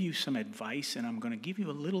going to give you some advice, and I'm going to give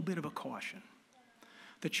you a little bit of a caution.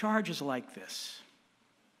 The charge is like this.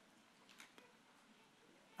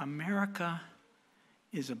 America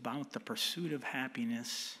is about the pursuit of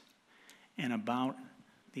happiness and about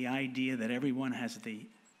the idea that everyone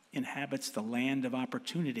inhabits the land of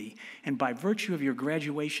opportunity. And by virtue of your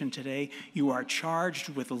graduation today, you are charged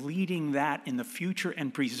with leading that in the future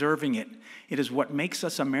and preserving it. It is what makes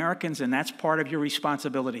us Americans, and that's part of your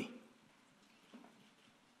responsibility.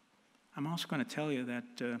 I'm also going to tell you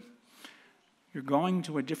that you're going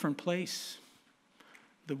to a different place.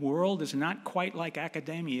 The world is not quite like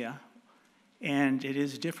academia, and it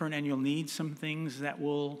is different, and you'll need some things that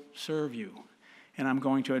will serve you. And I'm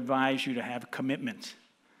going to advise you to have commitment.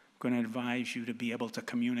 I'm going to advise you to be able to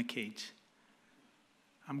communicate.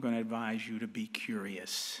 I'm going to advise you to be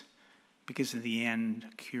curious, because in the end,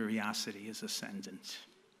 curiosity is ascendant.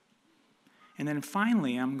 And then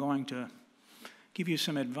finally, I'm going to give you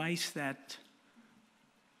some advice that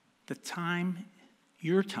the time,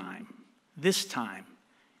 your time, this time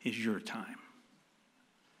is your time.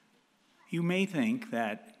 You may think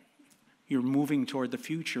that you're moving toward the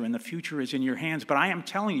future, and the future is in your hands, but I am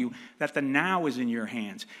telling you that the now is in your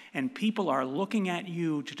hands, and people are looking at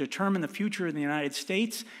you to determine the future of the United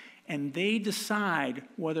States, and they decide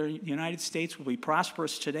whether the United States will be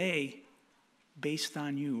prosperous today based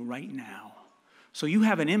on you right now. So you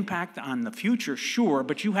have an impact on the future, sure,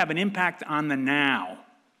 but you have an impact on the now.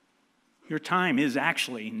 Your time is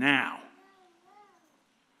actually now.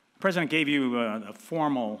 The President gave you a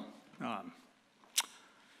formal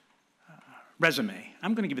resume.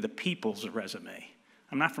 I'm going to give you the people's resume.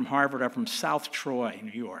 I'm not from Harvard. I'm from South Troy,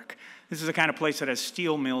 New York. This is the kind of place that has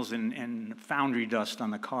steel mills and foundry dust on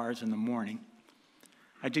the cars in the morning.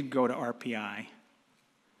 I did go to RPI.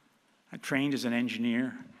 I trained as an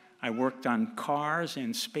engineer. I worked on cars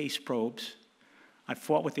and space probes. I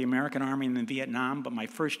fought with the American Army in Vietnam, but my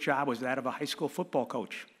first job was that of a high school football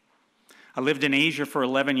coach. I lived in Asia for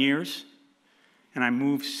 11 years. And I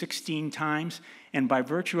moved 16 times, and by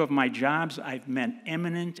virtue of my jobs, I've met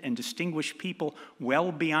eminent and distinguished people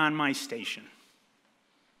well beyond my station.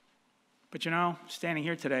 But you know, standing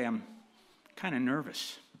here today, I'm kind of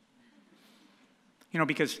nervous. You know,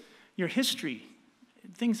 because your history,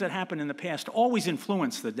 things that happened in the past, always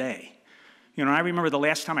influence the day. You know, I remember the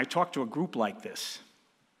last time I talked to a group like this.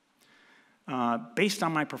 Based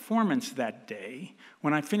on my performance that day,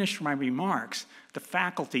 when I finished my remarks, the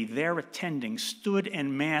faculty there attending stood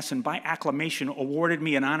en masse and by acclamation awarded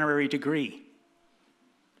me an honorary degree,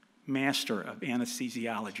 Master of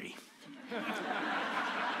Anesthesiology.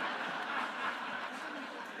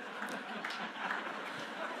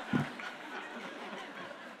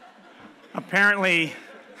 Apparently,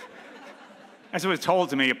 as it was told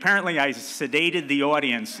to me, apparently I sedated the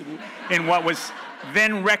audience in what was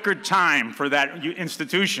then record time for that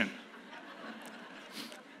institution.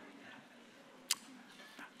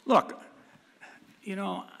 Look, you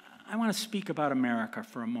know, I want to speak about America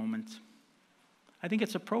for a moment. I think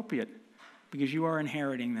it's appropriate because you are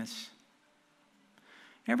inheriting this.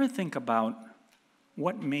 Ever think about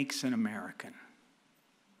what makes an American?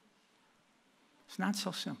 It's not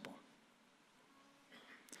so simple.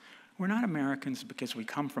 We're not Americans because we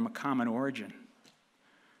come from a common origin.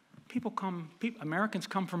 Americans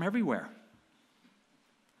come from everywhere.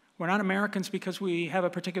 We're not Americans because we have a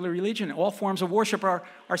particular religion. All forms of worship are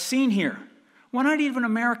seen here. We're not even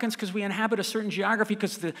Americans because we inhabit a certain geography,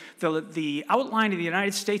 because the outline of the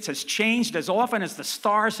United States has changed as often as the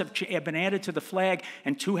stars have been added to the flag,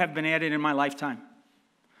 and 2 have been added in my lifetime.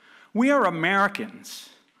 We are Americans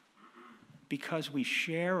because we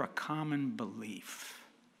share a common belief.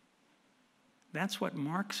 That's what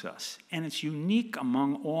marks us, and it's unique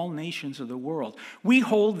among all nations of the world. We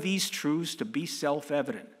hold these truths to be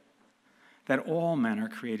self-evident, that all men are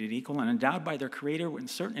created equal and endowed by their Creator with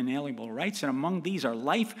certain inalienable rights, and among these are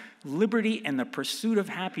life, liberty, and the pursuit of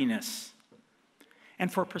happiness.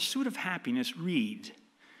 And for pursuit of happiness, read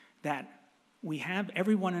that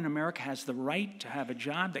everyone in America has the right to have a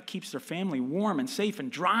job that keeps their family warm and safe and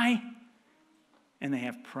dry, and they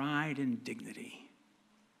have pride and dignity.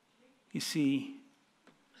 You see,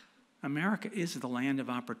 America is the land of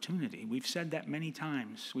opportunity. We've said that many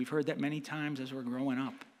times. We've heard that many times as we're growing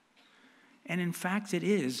up. And in fact, it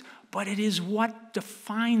is, but it is what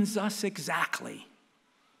defines us exactly.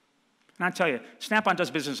 And I tell you, Snap-on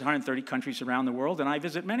does business in 130 countries around the world, and I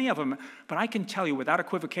visit many of them, but I can tell you without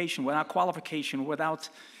equivocation, without qualification, without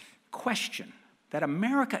question, that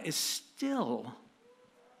America is still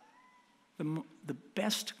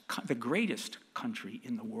the greatest country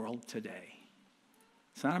in the world today.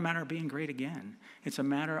 It's not a matter of being great again. It's a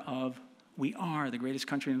matter of we are the greatest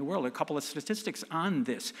country in the world. A couple of statistics on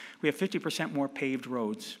this. We have 50% more paved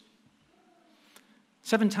roads.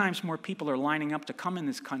 7 times more people are lining up to come in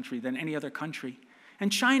this country than any other country.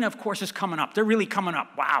 And China, of course, is coming up. They're really coming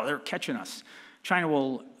up. Wow, they're catching us. China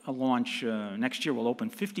will launch, next year will open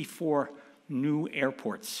 54 new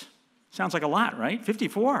airports. Sounds like a lot, right?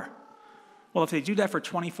 54. Well, if they do that for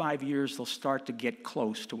 25 years, they'll start to get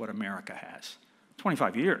close to what America has.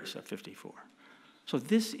 25 years of 54. So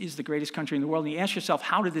this is the greatest country in the world. And you ask yourself,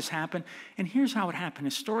 how did this happen? And here's how it happened.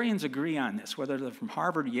 Historians agree on this, whether they're from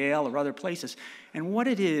Harvard, Yale, or other places. And what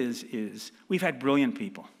it is we've had brilliant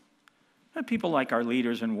people. We've had people like our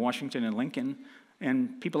leaders in Washington and Lincoln,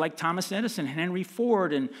 and people like Thomas Edison and Henry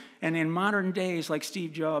Ford, and in modern days like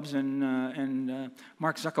Steve Jobs and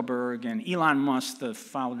Mark Zuckerberg and Elon Musk, the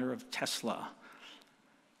founder of Tesla.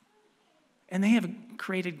 And they have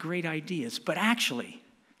created great ideas, but actually,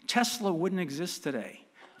 Tesla wouldn't exist today.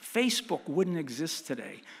 Facebook wouldn't exist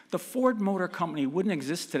today. The Ford Motor Company wouldn't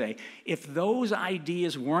exist today if those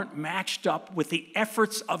ideas weren't matched up with the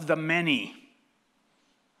efforts of the many.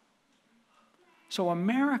 So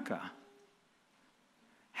America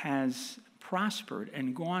has prospered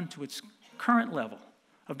and gone to its current level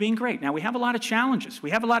of being great. Now, we have a lot of challenges. We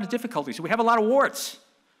have a lot of difficulties. We have a lot of warts.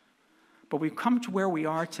 But we've come to where we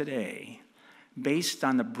are today based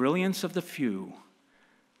on the brilliance of the few,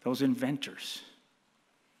 those inventors,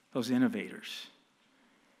 those innovators,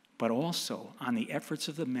 but also on the efforts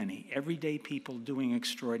of the many, everyday people doing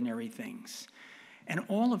extraordinary things. And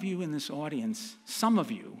all of you in this audience, some of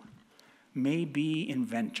you may be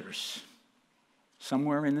inventors.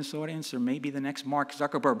 Somewhere in this audience, there may be the next Mark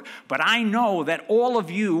Zuckerberg. But I know that all of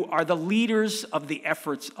you are the leaders of the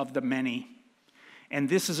efforts of the many. And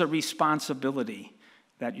this is a responsibility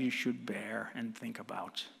that you should bear and think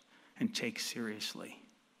about and take seriously.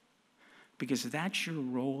 Because that's your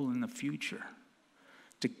role in the future,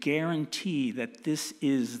 to guarantee that this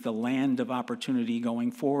is the land of opportunity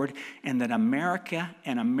going forward, and that America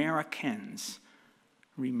and Americans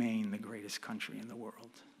remain the greatest country in the world.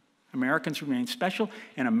 Americans remain special,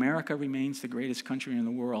 and America remains the greatest country in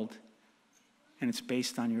the world. And it's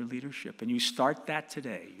based on your leadership. And you start that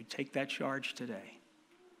today. You take that charge today.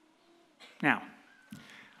 Now,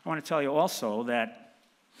 I want to tell you also that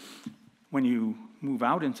when you move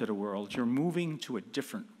out into the world, you're moving to a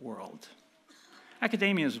different world.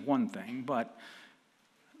 Academia is one thing, but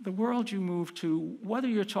the world you move to, whether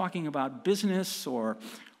you're talking about business or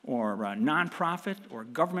nonprofit or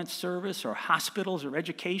government service or hospitals or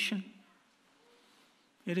education,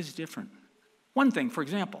 it is different. One thing, for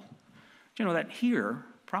example, do you know that here,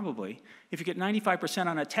 probably, if you get 95%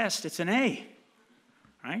 on a test, it's an A,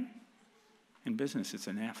 right? In business, it's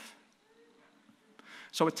an F.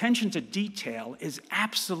 So attention to detail is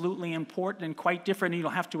absolutely important and quite different, and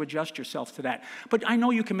you'll have to adjust yourself to that. But I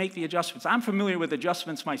know you can make the adjustments. I'm familiar with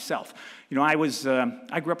adjustments myself. You know, I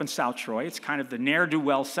grew up in South Troy. It's kind of the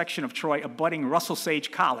ne'er-do-well section of Troy abutting Russell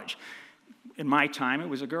Sage College. In my time, it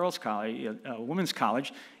was a girls' college, a women's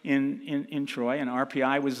college in Troy, and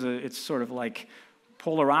RPI was, it's sort of like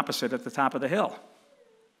polar opposite at the top of the hill.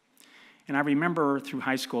 And I remember through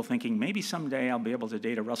high school thinking, maybe someday I'll be able to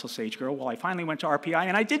date a Russell Sage girl. Well, I finally went to RPI,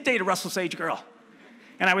 and I did date a Russell Sage girl.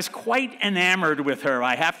 And I was quite enamored with her,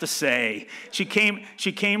 I have to say. She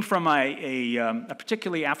came from a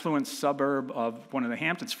particularly affluent suburb of one of the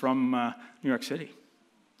Hamptons from New York City.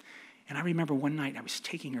 And I remember one night I was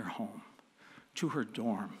taking her home to her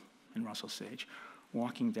dorm in Russell Sage,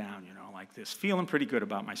 walking down, like this, feeling pretty good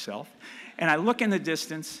about myself. And I look in the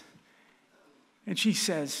distance, and she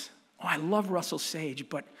says, "Oh, I love Russell Sage,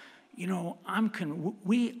 but,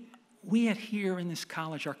 we at here in this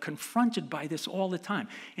college are confronted by this all the time."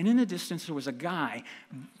 And in the distance, there was a guy,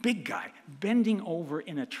 big guy, bending over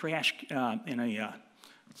in a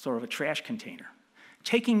sort of a trash container,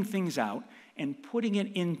 taking things out and putting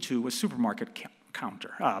it into a supermarket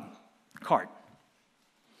cart.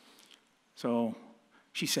 So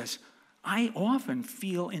she says, "I often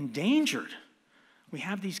feel endangered. We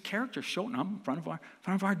have these characters showing up in front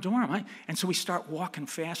of our dorm." And so we start walking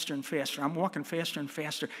faster and faster. I'm walking faster and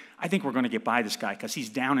faster. I think we're going to get by this guy because he's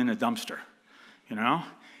down in a dumpster,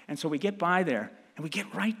 And so we get by there, and we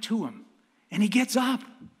get right to him. And he gets up.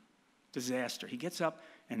 Disaster. He gets up,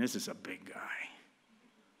 and this is a big guy.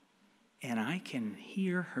 And I can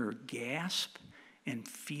hear her gasp and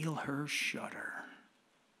feel her shudder.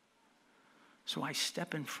 So I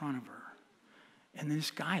step in front of her, and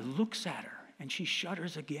this guy looks at her, and she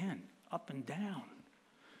shudders again, up and down.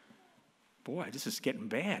 Boy, this is getting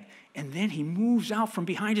bad. And then he moves out from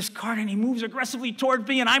behind his cart, and he moves aggressively toward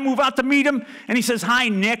me, and I move out to meet him, and he says, "Hi,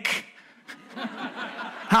 Nick.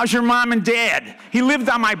 How's your mom and dad?" He lived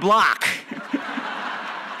on my block.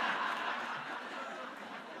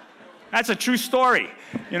 That's a true story,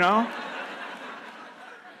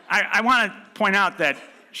 I want to point out that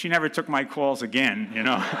she never took my calls again,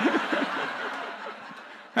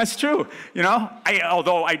 That's true,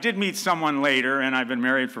 although I did meet someone later, and I've been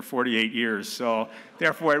married for 48 years, so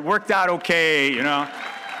therefore it worked out okay,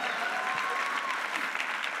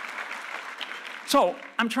 So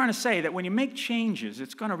I'm trying to say that when you make changes,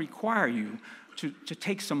 it's going to require you to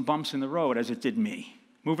take some bumps in the road, as it did me.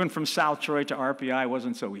 Moving from South Troy to RPI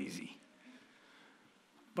wasn't so easy.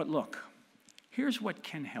 But look, here's what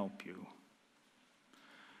can help you.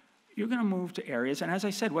 You're going to move to areas, and as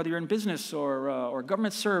I said, whether you're in business or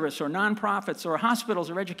government service or nonprofits or hospitals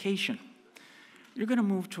or education, you're going to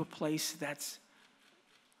move to a place that's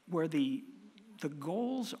where the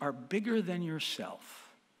goals are bigger than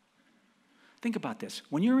yourself. Think about this.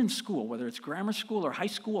 When you're in school, whether it's grammar school or high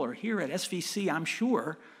school or here at SVC, I'm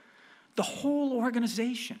sure, the whole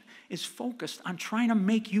organization is focused on trying to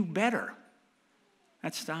make you better.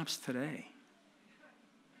 That stops today.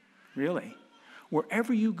 Really.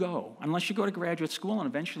 Wherever you go, unless you go to graduate school and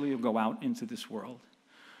eventually you'll go out into this world,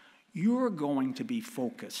 you're going to be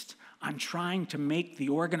focused on trying to make the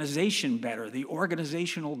organization better, the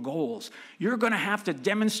organizational goals. You're going to have to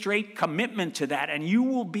demonstrate commitment to that, and you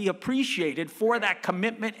will be appreciated for that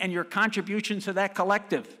commitment and your contribution to that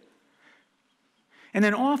collective. And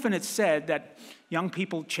then often it's said that young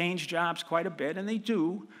people change jobs quite a bit, and they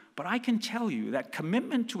do, but I can tell you that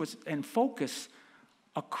commitment to and focus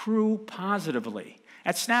accrue positively.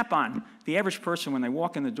 At Snap-on, the average person, when they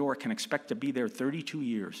walk in the door, can expect to be there 32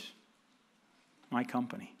 years. My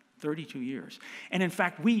company, 32 years. And in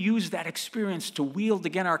fact, we use that experience to wield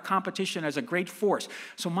against our competition as a great force.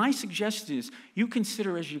 So my suggestion is you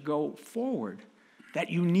consider as you go forward that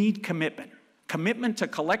you need commitment. Commitment to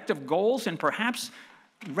collective goals, and perhaps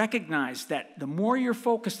recognize that the more you're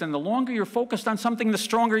focused and the longer you're focused on something, the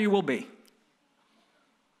stronger you will be.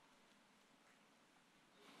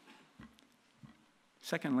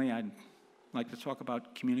 Secondly, I'd like to talk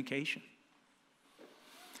about communication.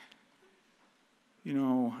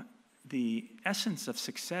 The essence of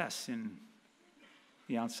success in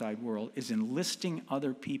the outside world is enlisting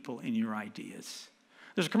other people in your ideas.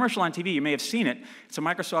 There's a commercial on TV, you may have seen it. It's a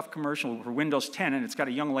Microsoft commercial for Windows 10, and it's got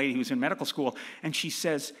a young lady who's in medical school, and she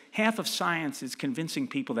says, half of science is convincing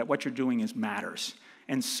people that what you're doing matters.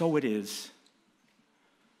 And so it is.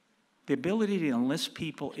 The ability to enlist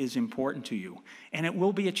people is important to you, and it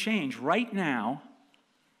will be a change. Right now,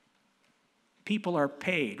 people are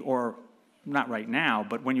paid, or not right now,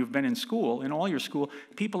 but when you've been in school, in all your school,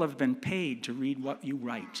 people have been paid to read what you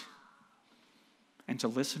write and to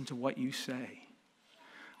listen to what you say.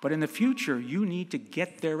 But in the future, you need to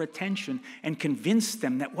get their attention and convince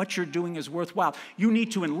them that what you're doing is worthwhile. You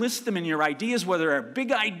need to enlist them in your ideas, whether they're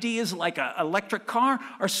big ideas like an electric car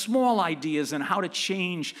or small ideas on how to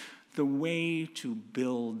change the way to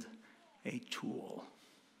build a tool.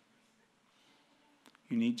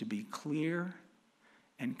 You need to be clear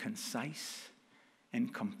and concise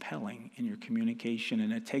and compelling in your communication,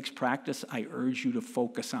 and it takes practice. I urge you to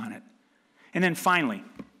focus on it. And then finally,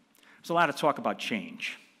 there's a lot of talk about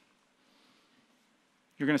change.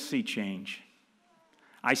 You're going to see change.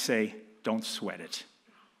 I say, don't sweat it.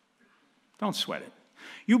 Don't sweat it.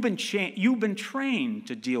 You've been trained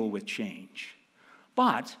to deal with change.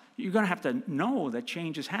 But you're going to have to know that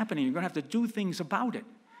change is happening. You're going to have to do things about it.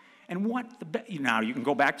 And now you can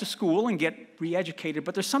go back to school and get re-educated,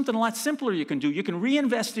 but there's something a lot simpler you can do. You can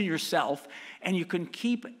reinvest in yourself, and you can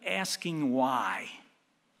keep asking why.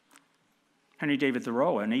 Henry David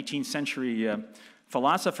Thoreau, an 18th century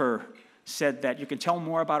philosopher, said that you can tell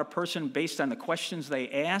more about a person based on the questions they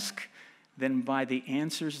ask than by the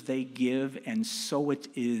answers they give, and so it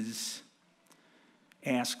is.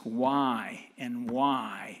 Ask why, and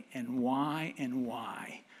why, and why, and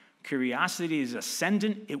why. Curiosity is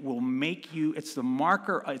ascendant. It will make you, it's a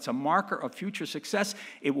marker of future success.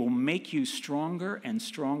 It will make you stronger and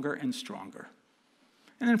stronger and stronger.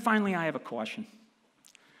 And then finally, I have a caution.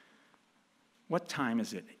 What time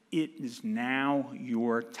is it? It is now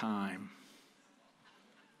your time.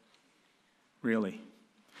 Really.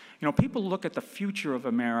 You know, people look at the future of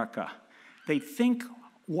America. They think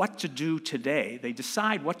what to do today. They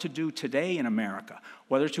decide what to do today in America,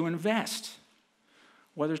 whether to invest,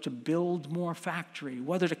 whether to build more factory,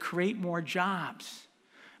 whether to create more jobs,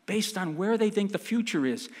 based on where they think the future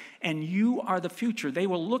is. And you are the future. They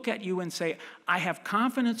will look at you and say, I have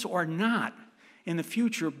confidence or not in the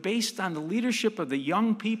future based on the leadership of the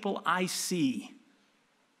young people I see.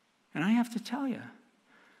 And I have to tell you,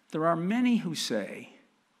 there are many who say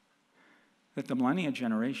that the millennial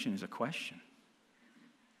generation is a question.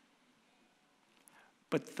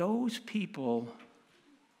 But those people,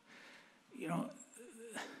 you know,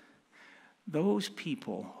 those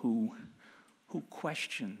people who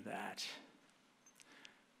question that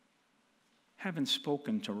haven't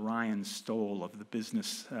spoken to Ryan Stoll of the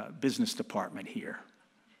business department here.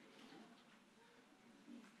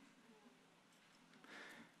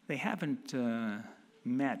 They haven't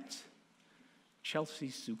met Chelsea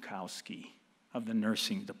Zukowski of the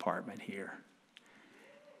nursing department here.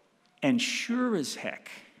 And sure as heck,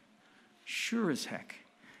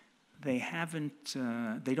 they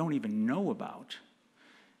don't even know about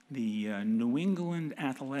the New England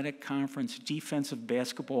Athletic Conference Defensive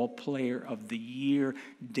Basketball Player of the Year,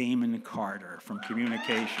 Damon Carter from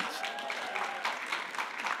Communications.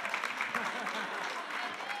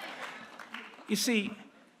 You see,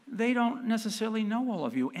 they don't necessarily know all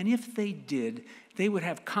of you, and if they did, they would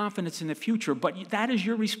have confidence in the future. But that is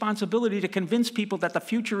your responsibility to convince people that the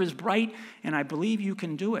future is bright, and I believe you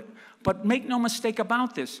can do it. But make no mistake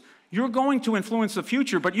about this. You're going to influence the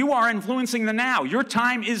future, but you are influencing the now. Your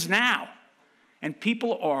time is now. And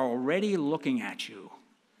people are already looking at you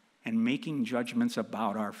and making judgments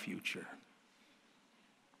about our future.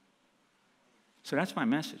 So that's my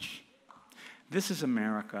message. This is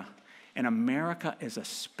America, and America is a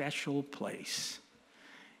special place.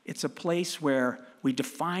 It's a place where we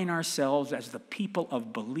define ourselves as the people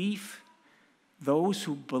of belief, those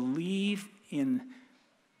who believe in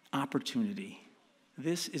opportunity.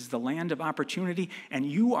 This is the land of opportunity, and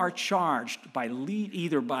you are charged by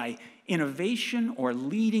either by innovation or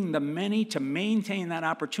leading the many to maintain that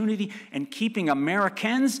opportunity and keeping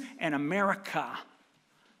Americans and America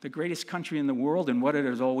the greatest country in the world and what it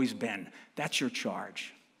has always been. That's your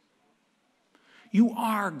charge. You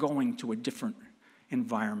are going to a different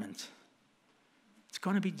environment. It's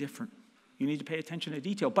going to be different. You need to pay attention to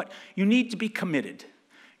detail, but you need to be committed.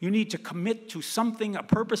 You need to commit to something, a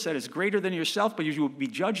purpose that is greater than yourself, but you will be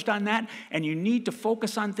judged on that, and you need to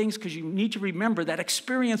focus on things because you need to remember that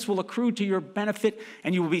experience will accrue to your benefit,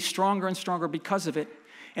 and you will be stronger and stronger because of it.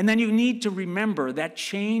 And then you need to remember that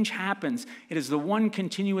change happens. It is the one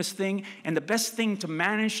continuous thing, and the best thing to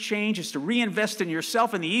manage change is to reinvest in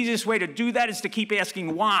yourself, and the easiest way to do that is to keep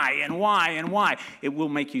asking why and why and why. It will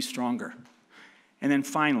make you stronger. And then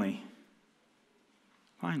finally,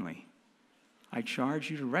 I charge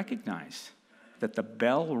you to recognize that the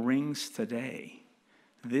bell rings today.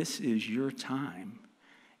 This is your time,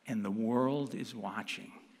 and the world is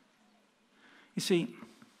watching. You see,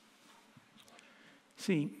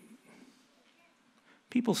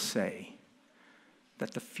 people say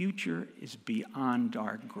that the future is beyond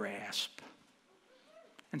our grasp,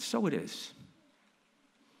 and so it is.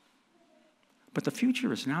 But the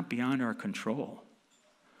future is not beyond our control.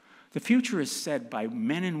 The future is said by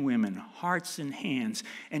men and women, hearts and hands,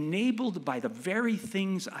 enabled by the very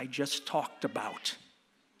things I just talked about.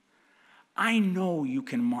 I know you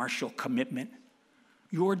can marshal commitment.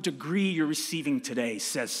 Your degree you're receiving today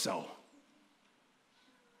says so.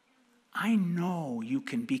 I know you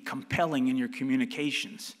can be compelling in your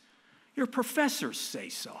communications. Your professors say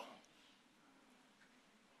so.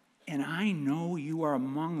 And I know you are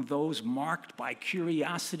among those marked by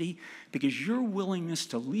curiosity because your willingness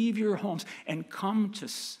to leave your homes and come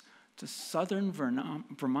to Southern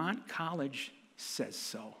Vermont College says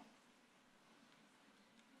so.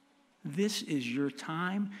 This is your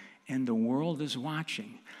time, and the world is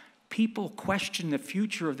watching. People question the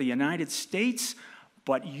future of the United States,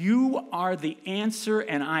 but you are the answer,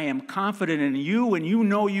 and I am confident in you, and you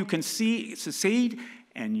know you can succeed,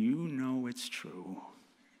 and you know it's true.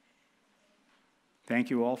 Thank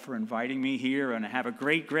you all for inviting me here, and have a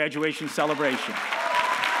great graduation celebration.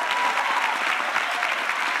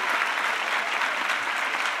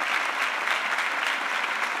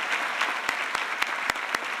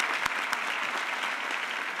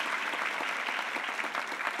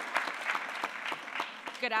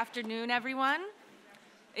 Good afternoon, everyone.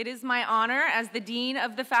 It is my honor as the Dean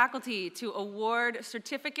of the Faculty to award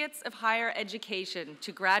certificates of higher education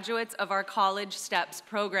to graduates of our College Steps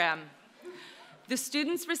program. The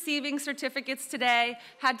students receiving certificates today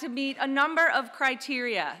had to meet a number of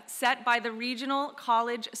criteria set by the Regional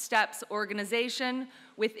College Steps organization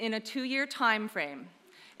within a 2-year time frame,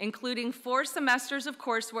 including 4 semesters of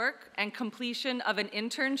coursework and completion of an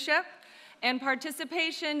internship and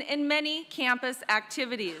participation in many campus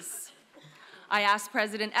activities. I asked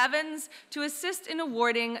President Evans to assist in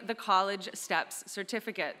awarding the College Steps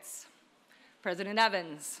certificates. President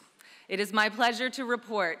Evans, it is my pleasure to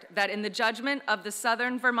report that in the judgment of the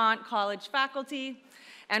Southern Vermont College faculty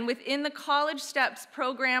and within the College Steps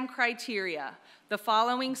program criteria, the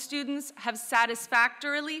following students have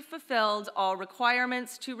satisfactorily fulfilled all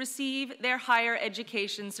requirements to receive their higher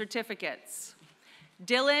education certificates.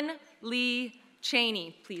 Dylan Lee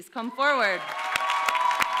Cheney, please come forward.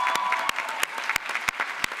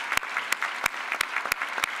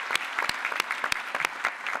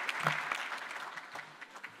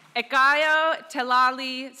 Ekayo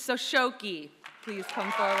Telali Soshoki, please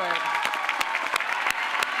come forward.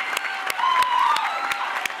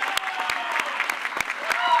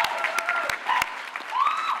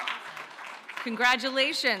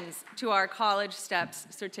 Congratulations to our College Steps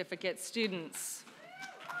certificate students.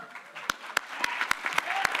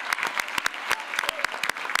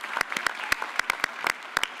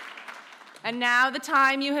 And now the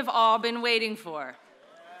time you have all been waiting for.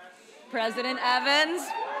 President Evans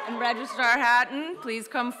and Registrar Hatton, please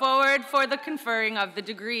come forward for the conferring of the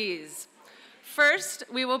degrees. First,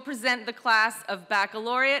 we will present the class of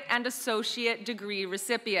baccalaureate and associate degree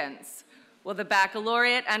recipients. Will the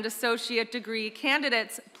baccalaureate and associate degree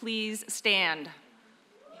candidates please stand?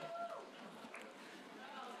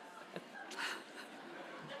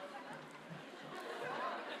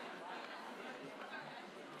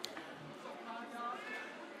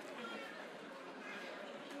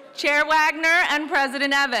 Chair Wagner and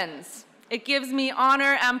President Evans, it gives me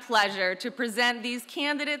honor and pleasure to present these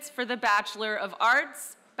candidates for the Bachelor of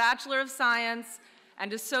Arts, Bachelor of Science,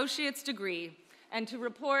 and Associate's degree, and to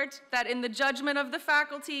report that in the judgment of the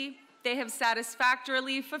faculty, they have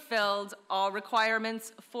satisfactorily fulfilled all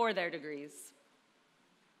requirements for their degrees.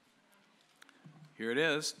 Here it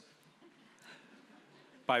is.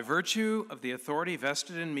 By virtue of the authority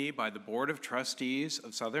vested in me by the Board of Trustees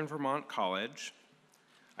of Southern Vermont College,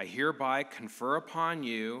 I hereby confer upon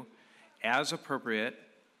you, as appropriate,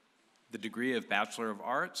 the degree of Bachelor of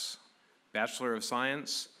Arts, Bachelor of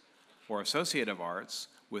Science, or Associate of Arts,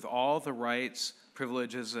 with all the rights,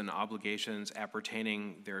 privileges, and obligations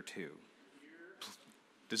appertaining thereto.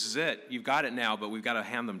 This is it. You've got it now, but we've got to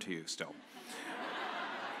hand them to you still.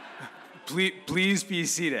 Please be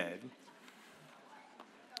seated.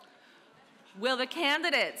 Will the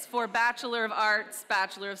candidates for Bachelor of Arts,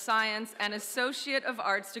 Bachelor of Science, and Associate of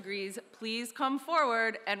Arts degrees please come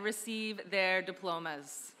forward and receive their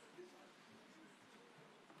diplomas?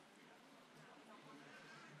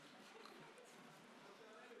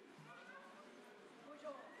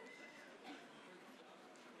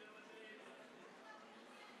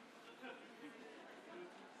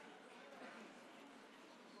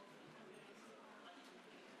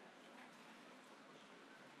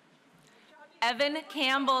 Evan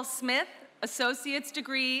Campbell Smith, Associate's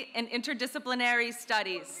degree in Interdisciplinary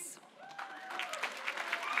Studies.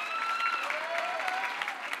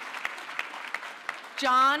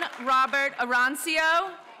 John Robert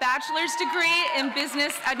Arancio, Bachelor's degree in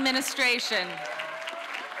Business Administration.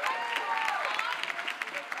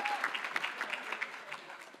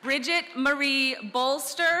 Bridget Marie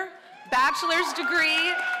Bolster, Bachelor's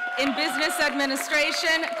degree in Business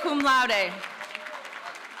Administration, cum laude.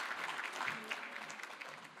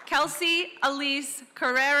 Kelsey Elise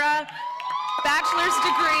Carrera, Bachelor's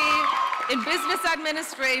degree in Business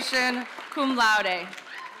Administration, cum laude.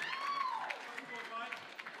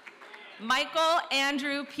 Michael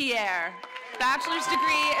Andrew Pierre, Bachelor's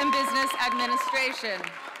degree in Business Administration.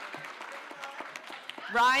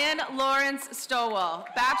 Ryan Lawrence Stowell,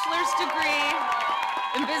 bachelor's degree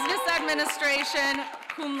in business administration,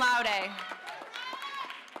 cum laude.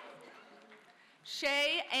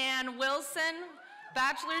 Shay Ann Wilson,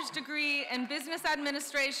 bachelor's degree in business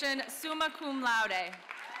administration, summa cum laude.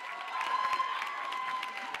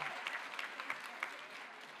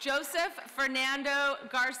 Joseph Fernando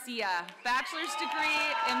Garcia, bachelor's degree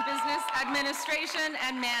in business administration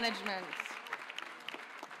and management.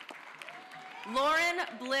 Lauren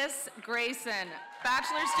Bliss Grayson,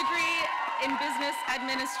 bachelor's degree in business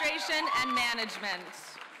administration and management.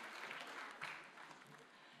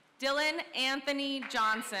 Dylan Anthony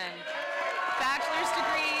Johnson, bachelor's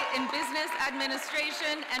degree in business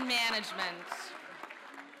administration and management.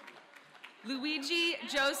 Luigi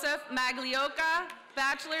Joseph Maglioka,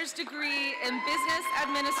 bachelor's degree in business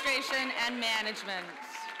administration and management.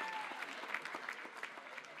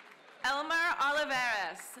 Elmer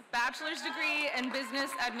Oliveras, bachelor's degree in business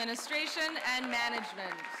administration and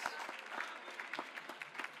management.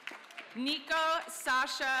 Nico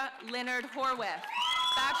Sasha Leonard Horwith,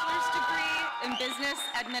 bachelor's degree in business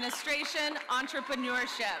administration,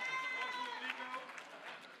 entrepreneurship.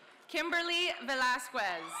 Kimberly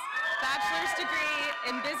Velasquez, bachelor's degree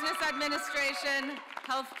in business administration,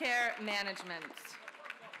 healthcare management.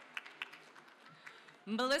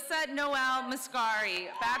 Melissa Noel Mascari,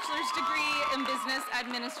 bachelor's degree in business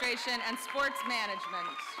administration and sports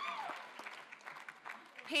management.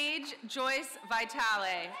 Paige Joyce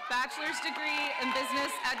Vitale, bachelor's degree in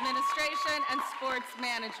business administration and sports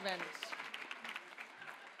management.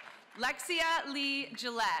 Lexia Lee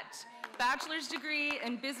Gillette, bachelor's degree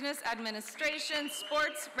in business administration,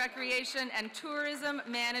 sports, recreation, and tourism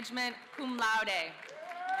management, cum laude.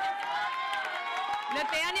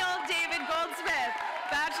 Nathaniel David Goldsmith,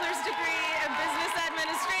 bachelor's degree in business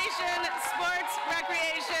administration, sports,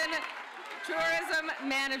 recreation, tourism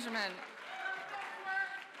management.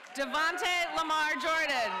 Devonte Lamar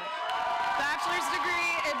Jordan, bachelor's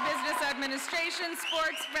degree in business administration,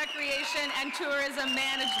 sports, recreation, and tourism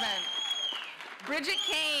management. Bridget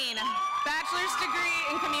Kane, bachelor's degree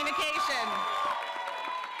in communication.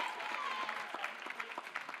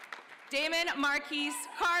 Damon Marquise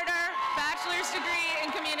Carter, bachelor's degree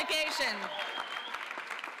in communication.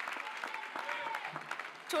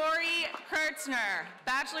 Tori Kurtzner,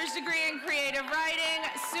 bachelor's degree in creative writing,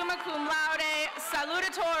 summa cum laude,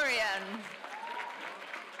 salutatorian.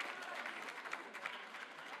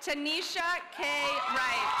 Tanisha K.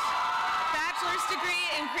 Wright, bachelor's degree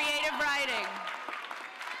in creative writing.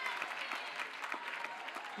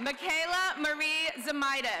 Michaela Marie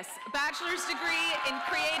Zamaitis, bachelor's degree in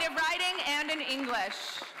creative writing and in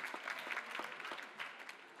English.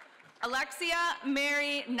 Alexia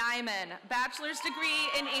Mary Nyman, bachelor's degree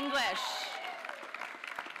in English.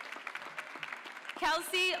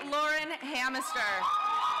 Kelsey Lauren Hamister,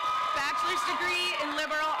 bachelor's degree in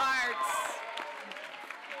liberal arts.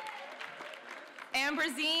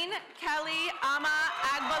 Ambrosine Kelly Ama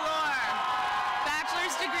Agbalor,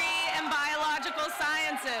 bachelor's degree in biological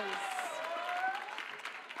sciences.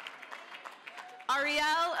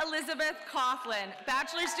 Ariel Elizabeth Coughlin,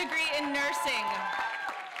 bachelor's degree in nursing.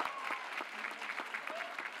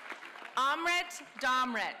 Amrit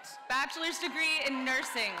Damrit, bachelor's degree in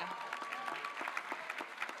nursing.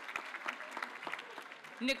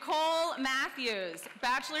 Nicole Matthews,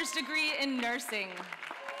 bachelor's degree in nursing.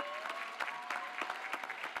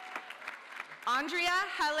 Andrea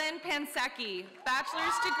Helen Pansecki,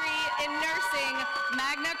 bachelor's degree in nursing,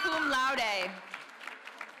 magna cum laude.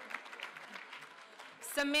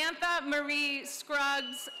 Samantha Marie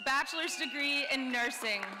Scruggs, bachelor's degree in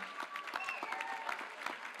nursing.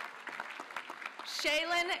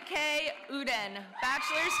 Shaylin K. Uden,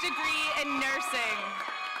 bachelor's degree in nursing.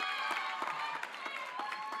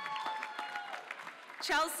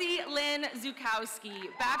 Chelsea Lynn Zukowski,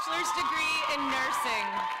 bachelor's degree in nursing.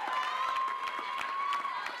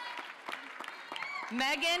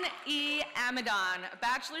 Megan E. Amadon,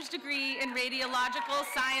 bachelor's degree in radiological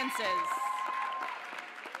sciences.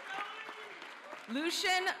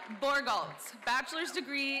 Lucian Borgalt, bachelor's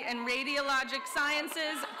degree in radiologic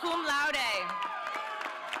sciences, cum laude.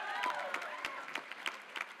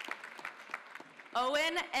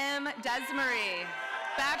 Owen M. Desmarie,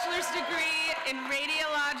 bachelor's degree in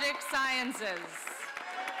radiologic sciences.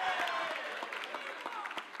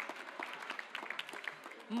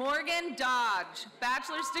 Morgan Dodge,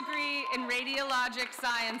 bachelor's degree in radiologic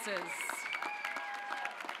sciences.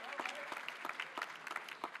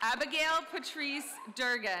 Abigail Patrice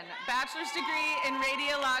Durgan, bachelor's degree in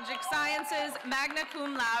radiologic sciences, magna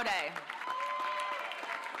cum laude.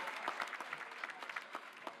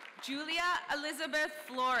 Julia Elizabeth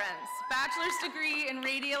Florence, bachelor's degree in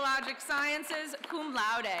radiologic sciences, cum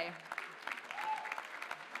laude.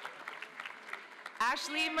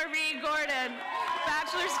 Ashley Marie Gordon,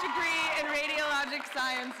 bachelor's degree in radiologic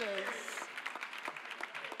sciences.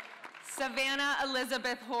 Savannah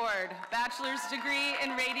Elizabeth Horde, bachelor's degree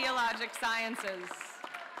in radiologic sciences.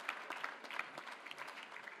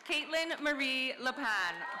 Caitlin Marie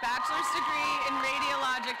Lepan, bachelor's degree in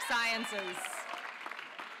radiologic sciences.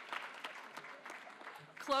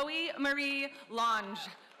 Chloe Marie Lange,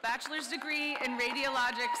 bachelor's degree in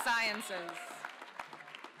radiologic sciences.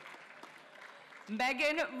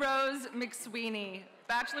 Megan Rose McSweeney,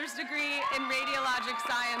 bachelor's degree in radiologic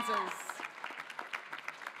sciences.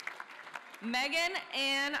 Megan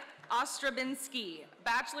Ann Ostrobinski,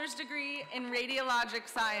 bachelor's degree in radiologic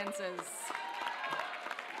sciences.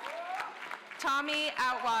 Tommy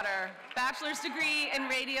Outwater, bachelor's degree in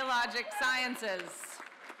radiologic sciences.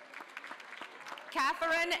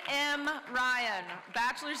 Catherine M. Ryan,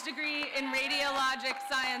 bachelor's degree in radiologic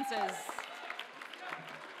sciences.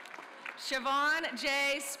 Siobhan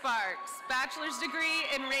J. Sparks, bachelor's degree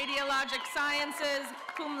in radiologic sciences,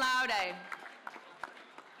 cum laude.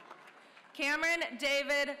 Cameron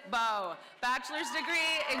David Bowe, bachelor's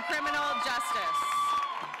degree in criminal justice.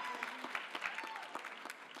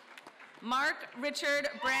 Mark Richard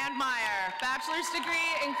Brandmeier, bachelor's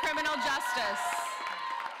degree in criminal justice.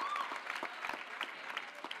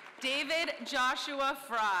 David Joshua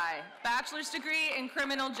Fry, bachelor's degree in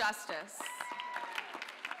criminal justice.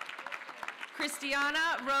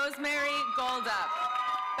 Christiana Rosemary Goldup,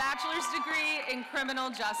 bachelor's degree in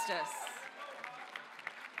criminal justice.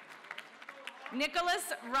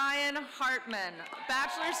 Nicholas Ryan Hartman,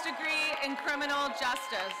 bachelor's degree in criminal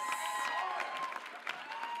justice.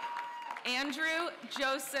 Andrew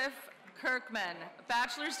Joseph Kirkman,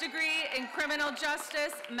 bachelor's degree in criminal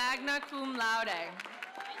justice, magna cum laude.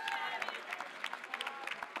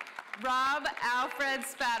 Rob Alfred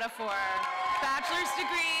Spatafor, bachelor's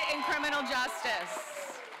degree in criminal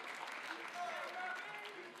justice.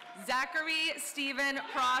 Zachary Stephen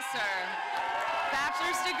Prosser,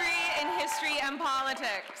 bachelor's degree in history and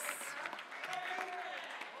politics.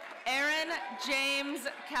 Aaron James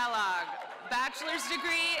Kellogg, bachelor's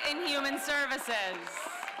degree in human services.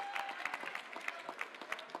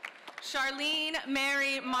 Charlene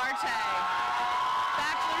Mary Marte,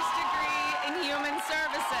 bachelor's degree in human services.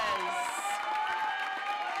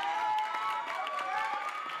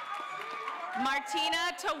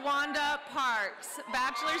 Martina Tawanda Parks,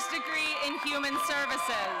 bachelor's degree in human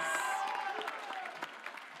services.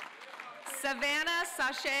 Savannah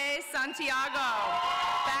Sachet Santiago,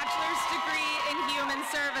 bachelor's degree in human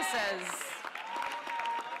services.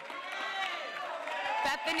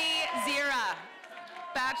 Bethany Zira,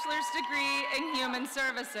 bachelor's degree in human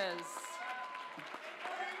services.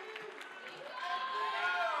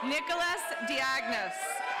 Nicholas Diagnos,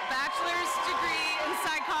 bachelor's degree in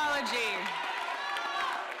psychology.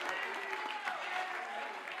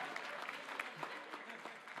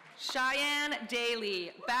 Cheyenne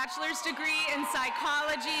Daly, bachelor's degree in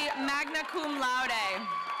psychology, magna cum laude.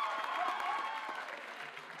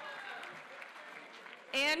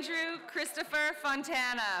 Andrew Christopher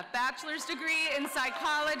Fontana, bachelor's degree in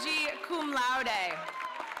psychology, cum laude.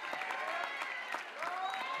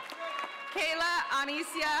 Kayla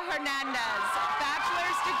Anicia Hernandez,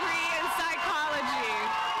 bachelor's degree in psychology.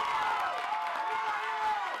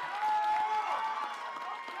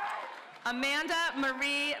 Amanda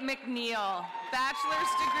Marie McNeil,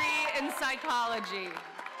 bachelor's degree in psychology.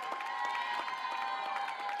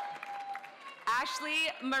 Ashley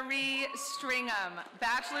Marie Stringham,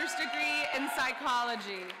 bachelor's degree in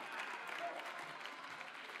psychology.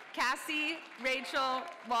 Cassie Rachel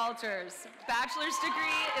Walters, bachelor's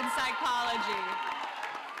degree in psychology.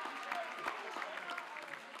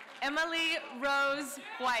 Emily Rose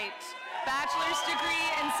White, bachelor's degree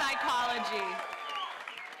in psychology.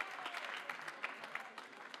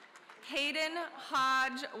 Hayden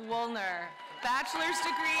Hodge Woolner, bachelor's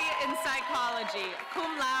degree in psychology,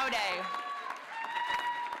 cum laude.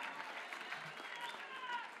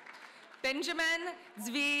 Benjamin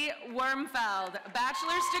Zvi Wormfeld,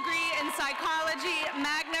 bachelor's degree in psychology,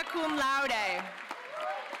 magna cum laude.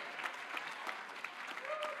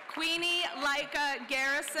 Queenie Laika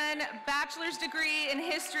Garrison, bachelor's degree in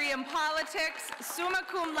history and politics, summa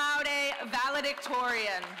cum laude,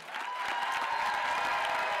 valedictorian.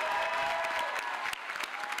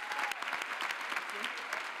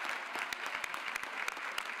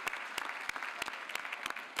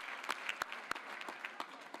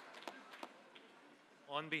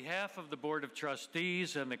 On behalf of the Board of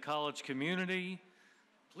Trustees and the college community,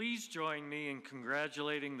 Please join me in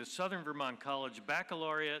congratulating the Southern Vermont College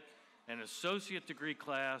Baccalaureate and Associate Degree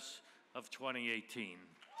Class of 2018.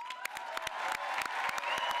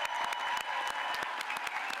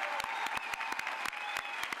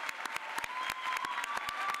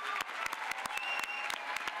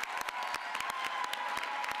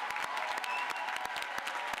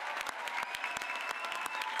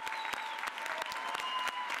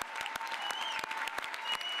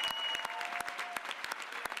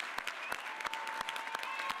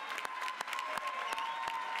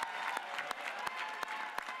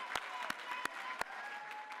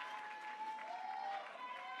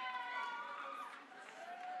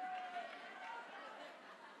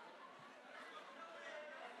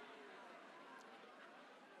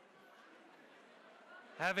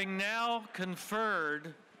 Having now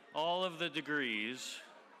conferred all of the degrees,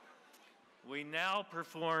 we now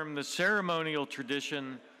perform the ceremonial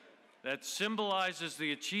tradition that symbolizes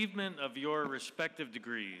the achievement of your respective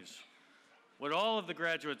degrees. Would all of the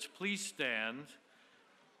graduates please stand,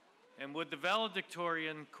 and would the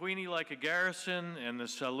valedictorian, Queenie Like a Garrison, and the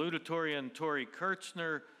salutatorian, Tori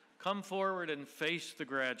Kurtzner, come forward and face the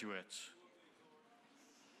graduates.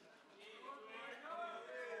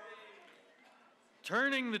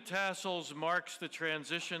 Turning the tassels marks the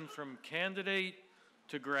transition from candidate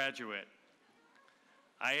to graduate.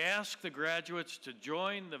 I ask the graduates to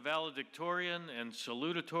join the valedictorian and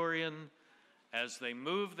salutatorian as they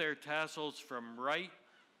move their tassels from right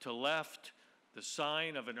to left, the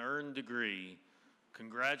sign of an earned degree.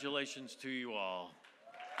 Congratulations to you all.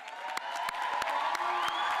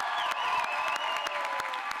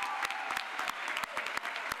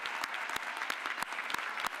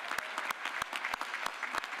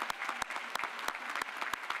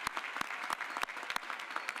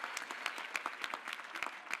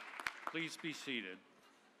 Please be seated.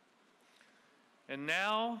 And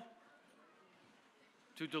now,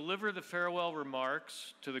 to deliver the farewell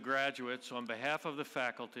remarks to the graduates on behalf of the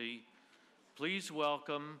faculty, please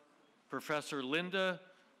welcome Professor Linda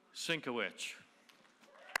Sienkiewicz.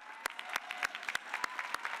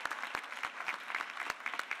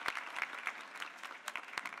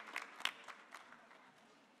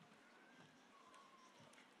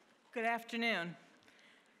 Good afternoon.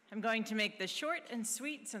 I'm going to make this short and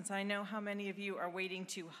sweet since I know how many of you are waiting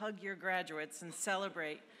to hug your graduates and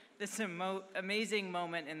celebrate this amazing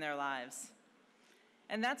moment in their lives.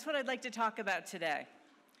 And that's what I'd like to talk about today,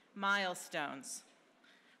 milestones.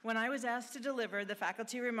 When I was asked to deliver the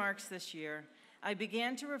faculty remarks this year, I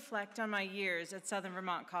began to reflect on my years at Southern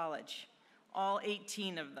Vermont College, all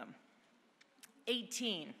 18 of them.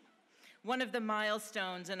 18, one of the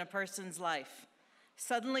milestones in a person's life.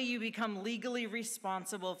 Suddenly you become legally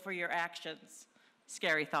responsible for your actions.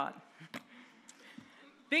 Scary thought.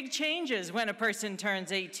 Big changes when a person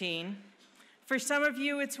turns 18. For some of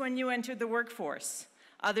you, it's when you entered the workforce.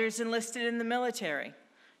 Others enlisted in the military.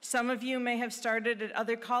 Some of you may have started at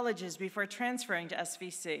other colleges before transferring to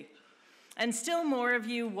SVC. And still more of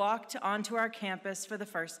you walked onto our campus for the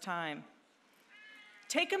first time.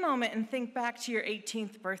 Take a moment and think back to your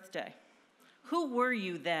 18th birthday. Who were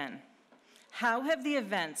you then? How have the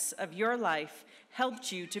events of your life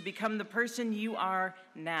helped you to become the person you are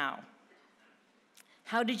now?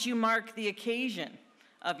 How did you mark the occasion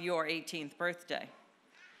of your 18th birthday?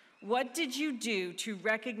 What did you do to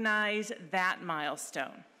recognize that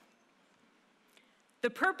milestone? The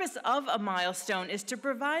purpose of a milestone is to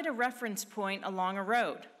provide a reference point along a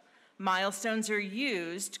road. Milestones are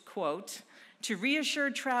used, quote, to reassure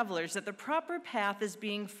travelers that the proper path is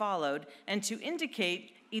being followed and to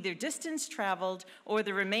indicate either distance traveled or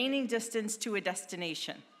the remaining distance to a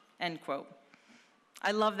destination, end quote.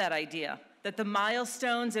 I love that idea, that the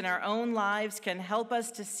milestones in our own lives can help us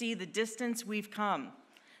to see the distance we've come,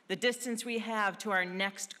 the distance we have to our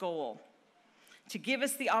next goal, to give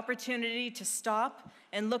us the opportunity to stop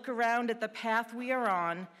and look around at the path we are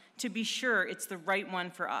on to be sure it's the right one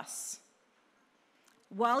for us.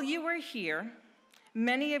 While you were here,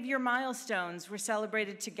 many of your milestones were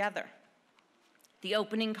celebrated together. The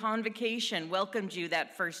opening convocation welcomed you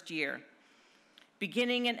that first year.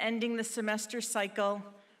 Beginning and ending the semester cycle,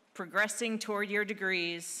 progressing toward your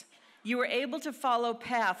degrees, you were able to follow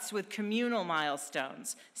paths with communal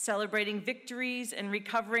milestones, celebrating victories and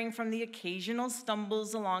recovering from the occasional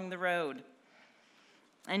stumbles along the road.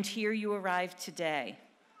 And here you arrive today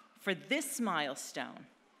for this milestone,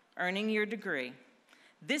 earning your degree.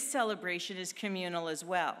 This celebration is communal as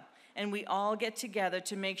well, and we all get together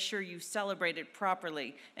to make sure you celebrate it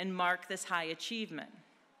properly and mark this high achievement.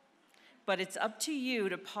 But it's up to you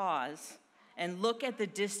to pause and look at the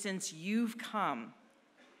distance you've come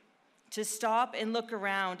to stop and look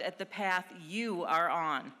around at the path you are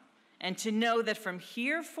on, and to know that from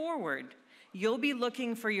here forward, you'll be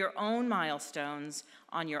looking for your own milestones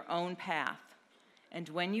on your own path. And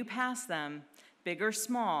when you pass them, big or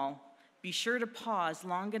small, be sure to pause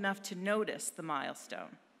long enough to notice the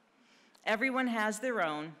milestone. Everyone has their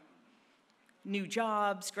own: new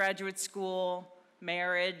jobs, graduate school,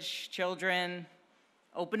 marriage, children,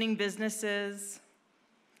 opening businesses,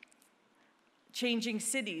 changing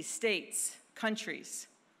cities, states, countries,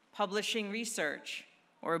 publishing research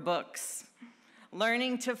or books,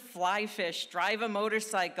 learning to fly fish, drive a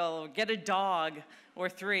motorcycle, get a dog, or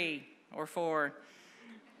 3 or 4.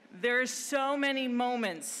 There are so many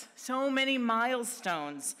moments, so many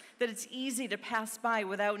milestones that it's easy to pass by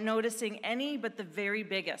without noticing any but the very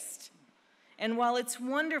biggest. And while it's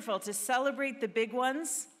wonderful to celebrate the big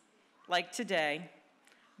ones, like today,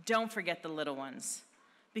 don't forget the little ones,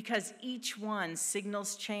 because each one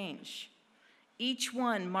signals change. Each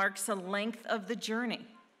one marks a length of the journey.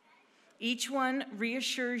 Each one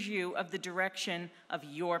reassures you of the direction of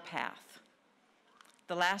your path.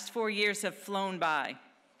 The last 4 years have flown by,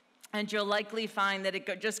 and you'll likely find that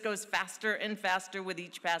it just goes faster and faster with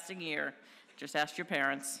each passing year. Just ask your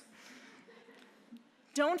parents.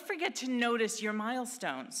 Don't forget to notice your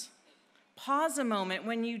milestones. Pause a moment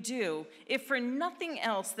when you do, if for nothing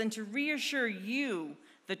else than to reassure you,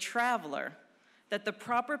 the traveler, that the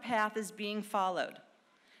proper path is being followed.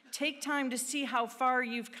 Take time to see how far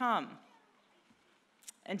you've come.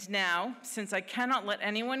 And now, since I cannot let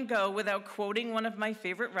anyone go without quoting one of my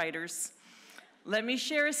favorite writers, let me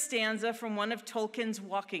share a stanza from one of Tolkien's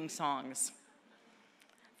walking songs.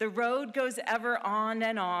 The road goes ever on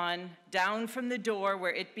and on, down from the door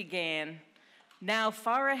where it began. Now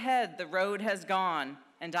far ahead the road has gone,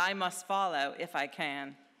 and I must follow if I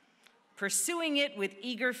can. Pursuing it with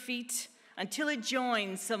eager feet until it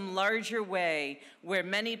joins some larger way where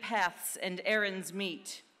many paths and errands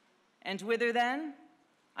meet. And whither then?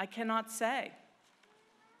 I cannot say.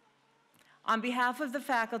 On behalf of the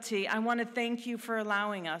faculty, I want to thank you for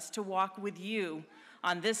allowing us to walk with you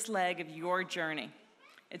on this leg of your journey.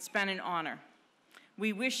 It's been an honor.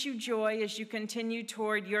 We wish you joy as you continue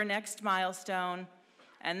toward your next milestone,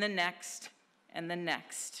 and the next, and the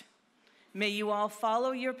next. May you all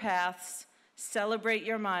follow your paths, celebrate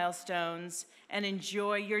your milestones, and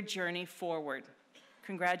enjoy your journey forward.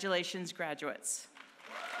 Congratulations, graduates.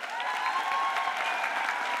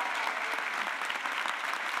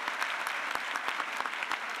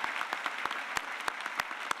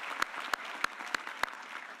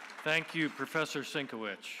 Thank you, Professor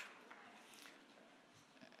Sienkiewicz.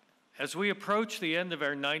 As we approach the end of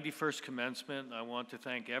our 91st commencement, I want to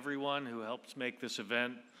thank everyone who helped make this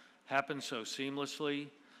event happen so seamlessly.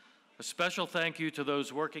 A special thank you to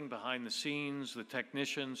those working behind the scenes, the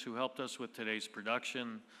technicians who helped us with today's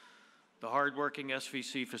production, the hardworking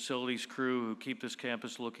SVC facilities crew who keep this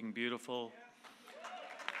campus looking beautiful,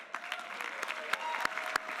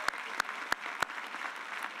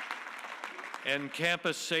 and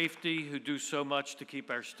campus safety who do so much to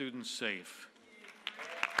keep our students safe.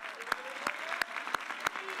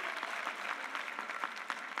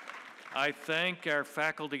 I thank our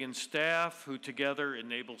faculty and staff who together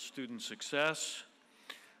enable student success.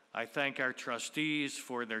 I thank our trustees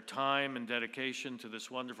for their time and dedication to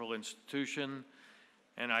this wonderful institution.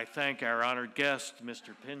 And I thank our honored guest,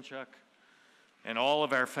 Mr. Pinchuk, and all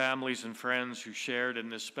of our families and friends who shared in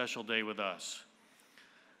this special day with us.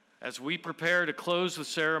 As we prepare to close the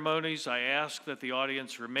ceremonies, I ask that the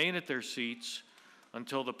audience remain at their seats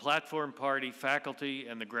until the platform party, faculty,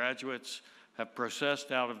 and the graduates have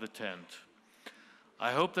processed out of the tent.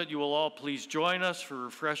 I hope that you will all please join us for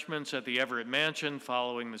refreshments at the Everett Mansion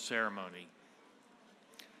following the ceremony.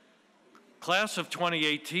 Class of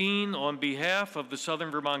 2018, on behalf of the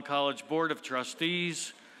Southern Vermont College Board of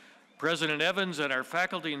Trustees, President Evans, and our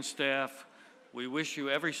faculty and staff, we wish you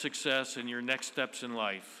every success in your next steps in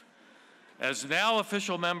life. As now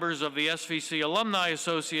official members of the SVC Alumni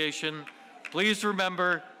Association, please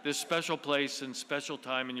remember this special place and special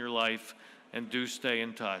time in your life, and do stay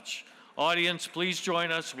in touch. Audience, please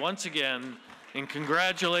join us once again in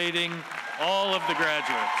congratulating all of the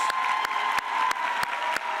graduates.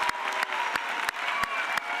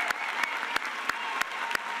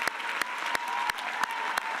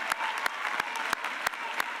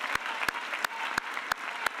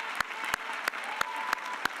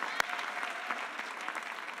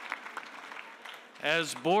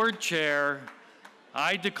 As board chair,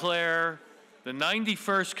 I declare the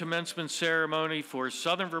 91st commencement ceremony for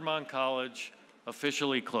Southern Vermont College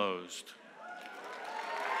officially closed.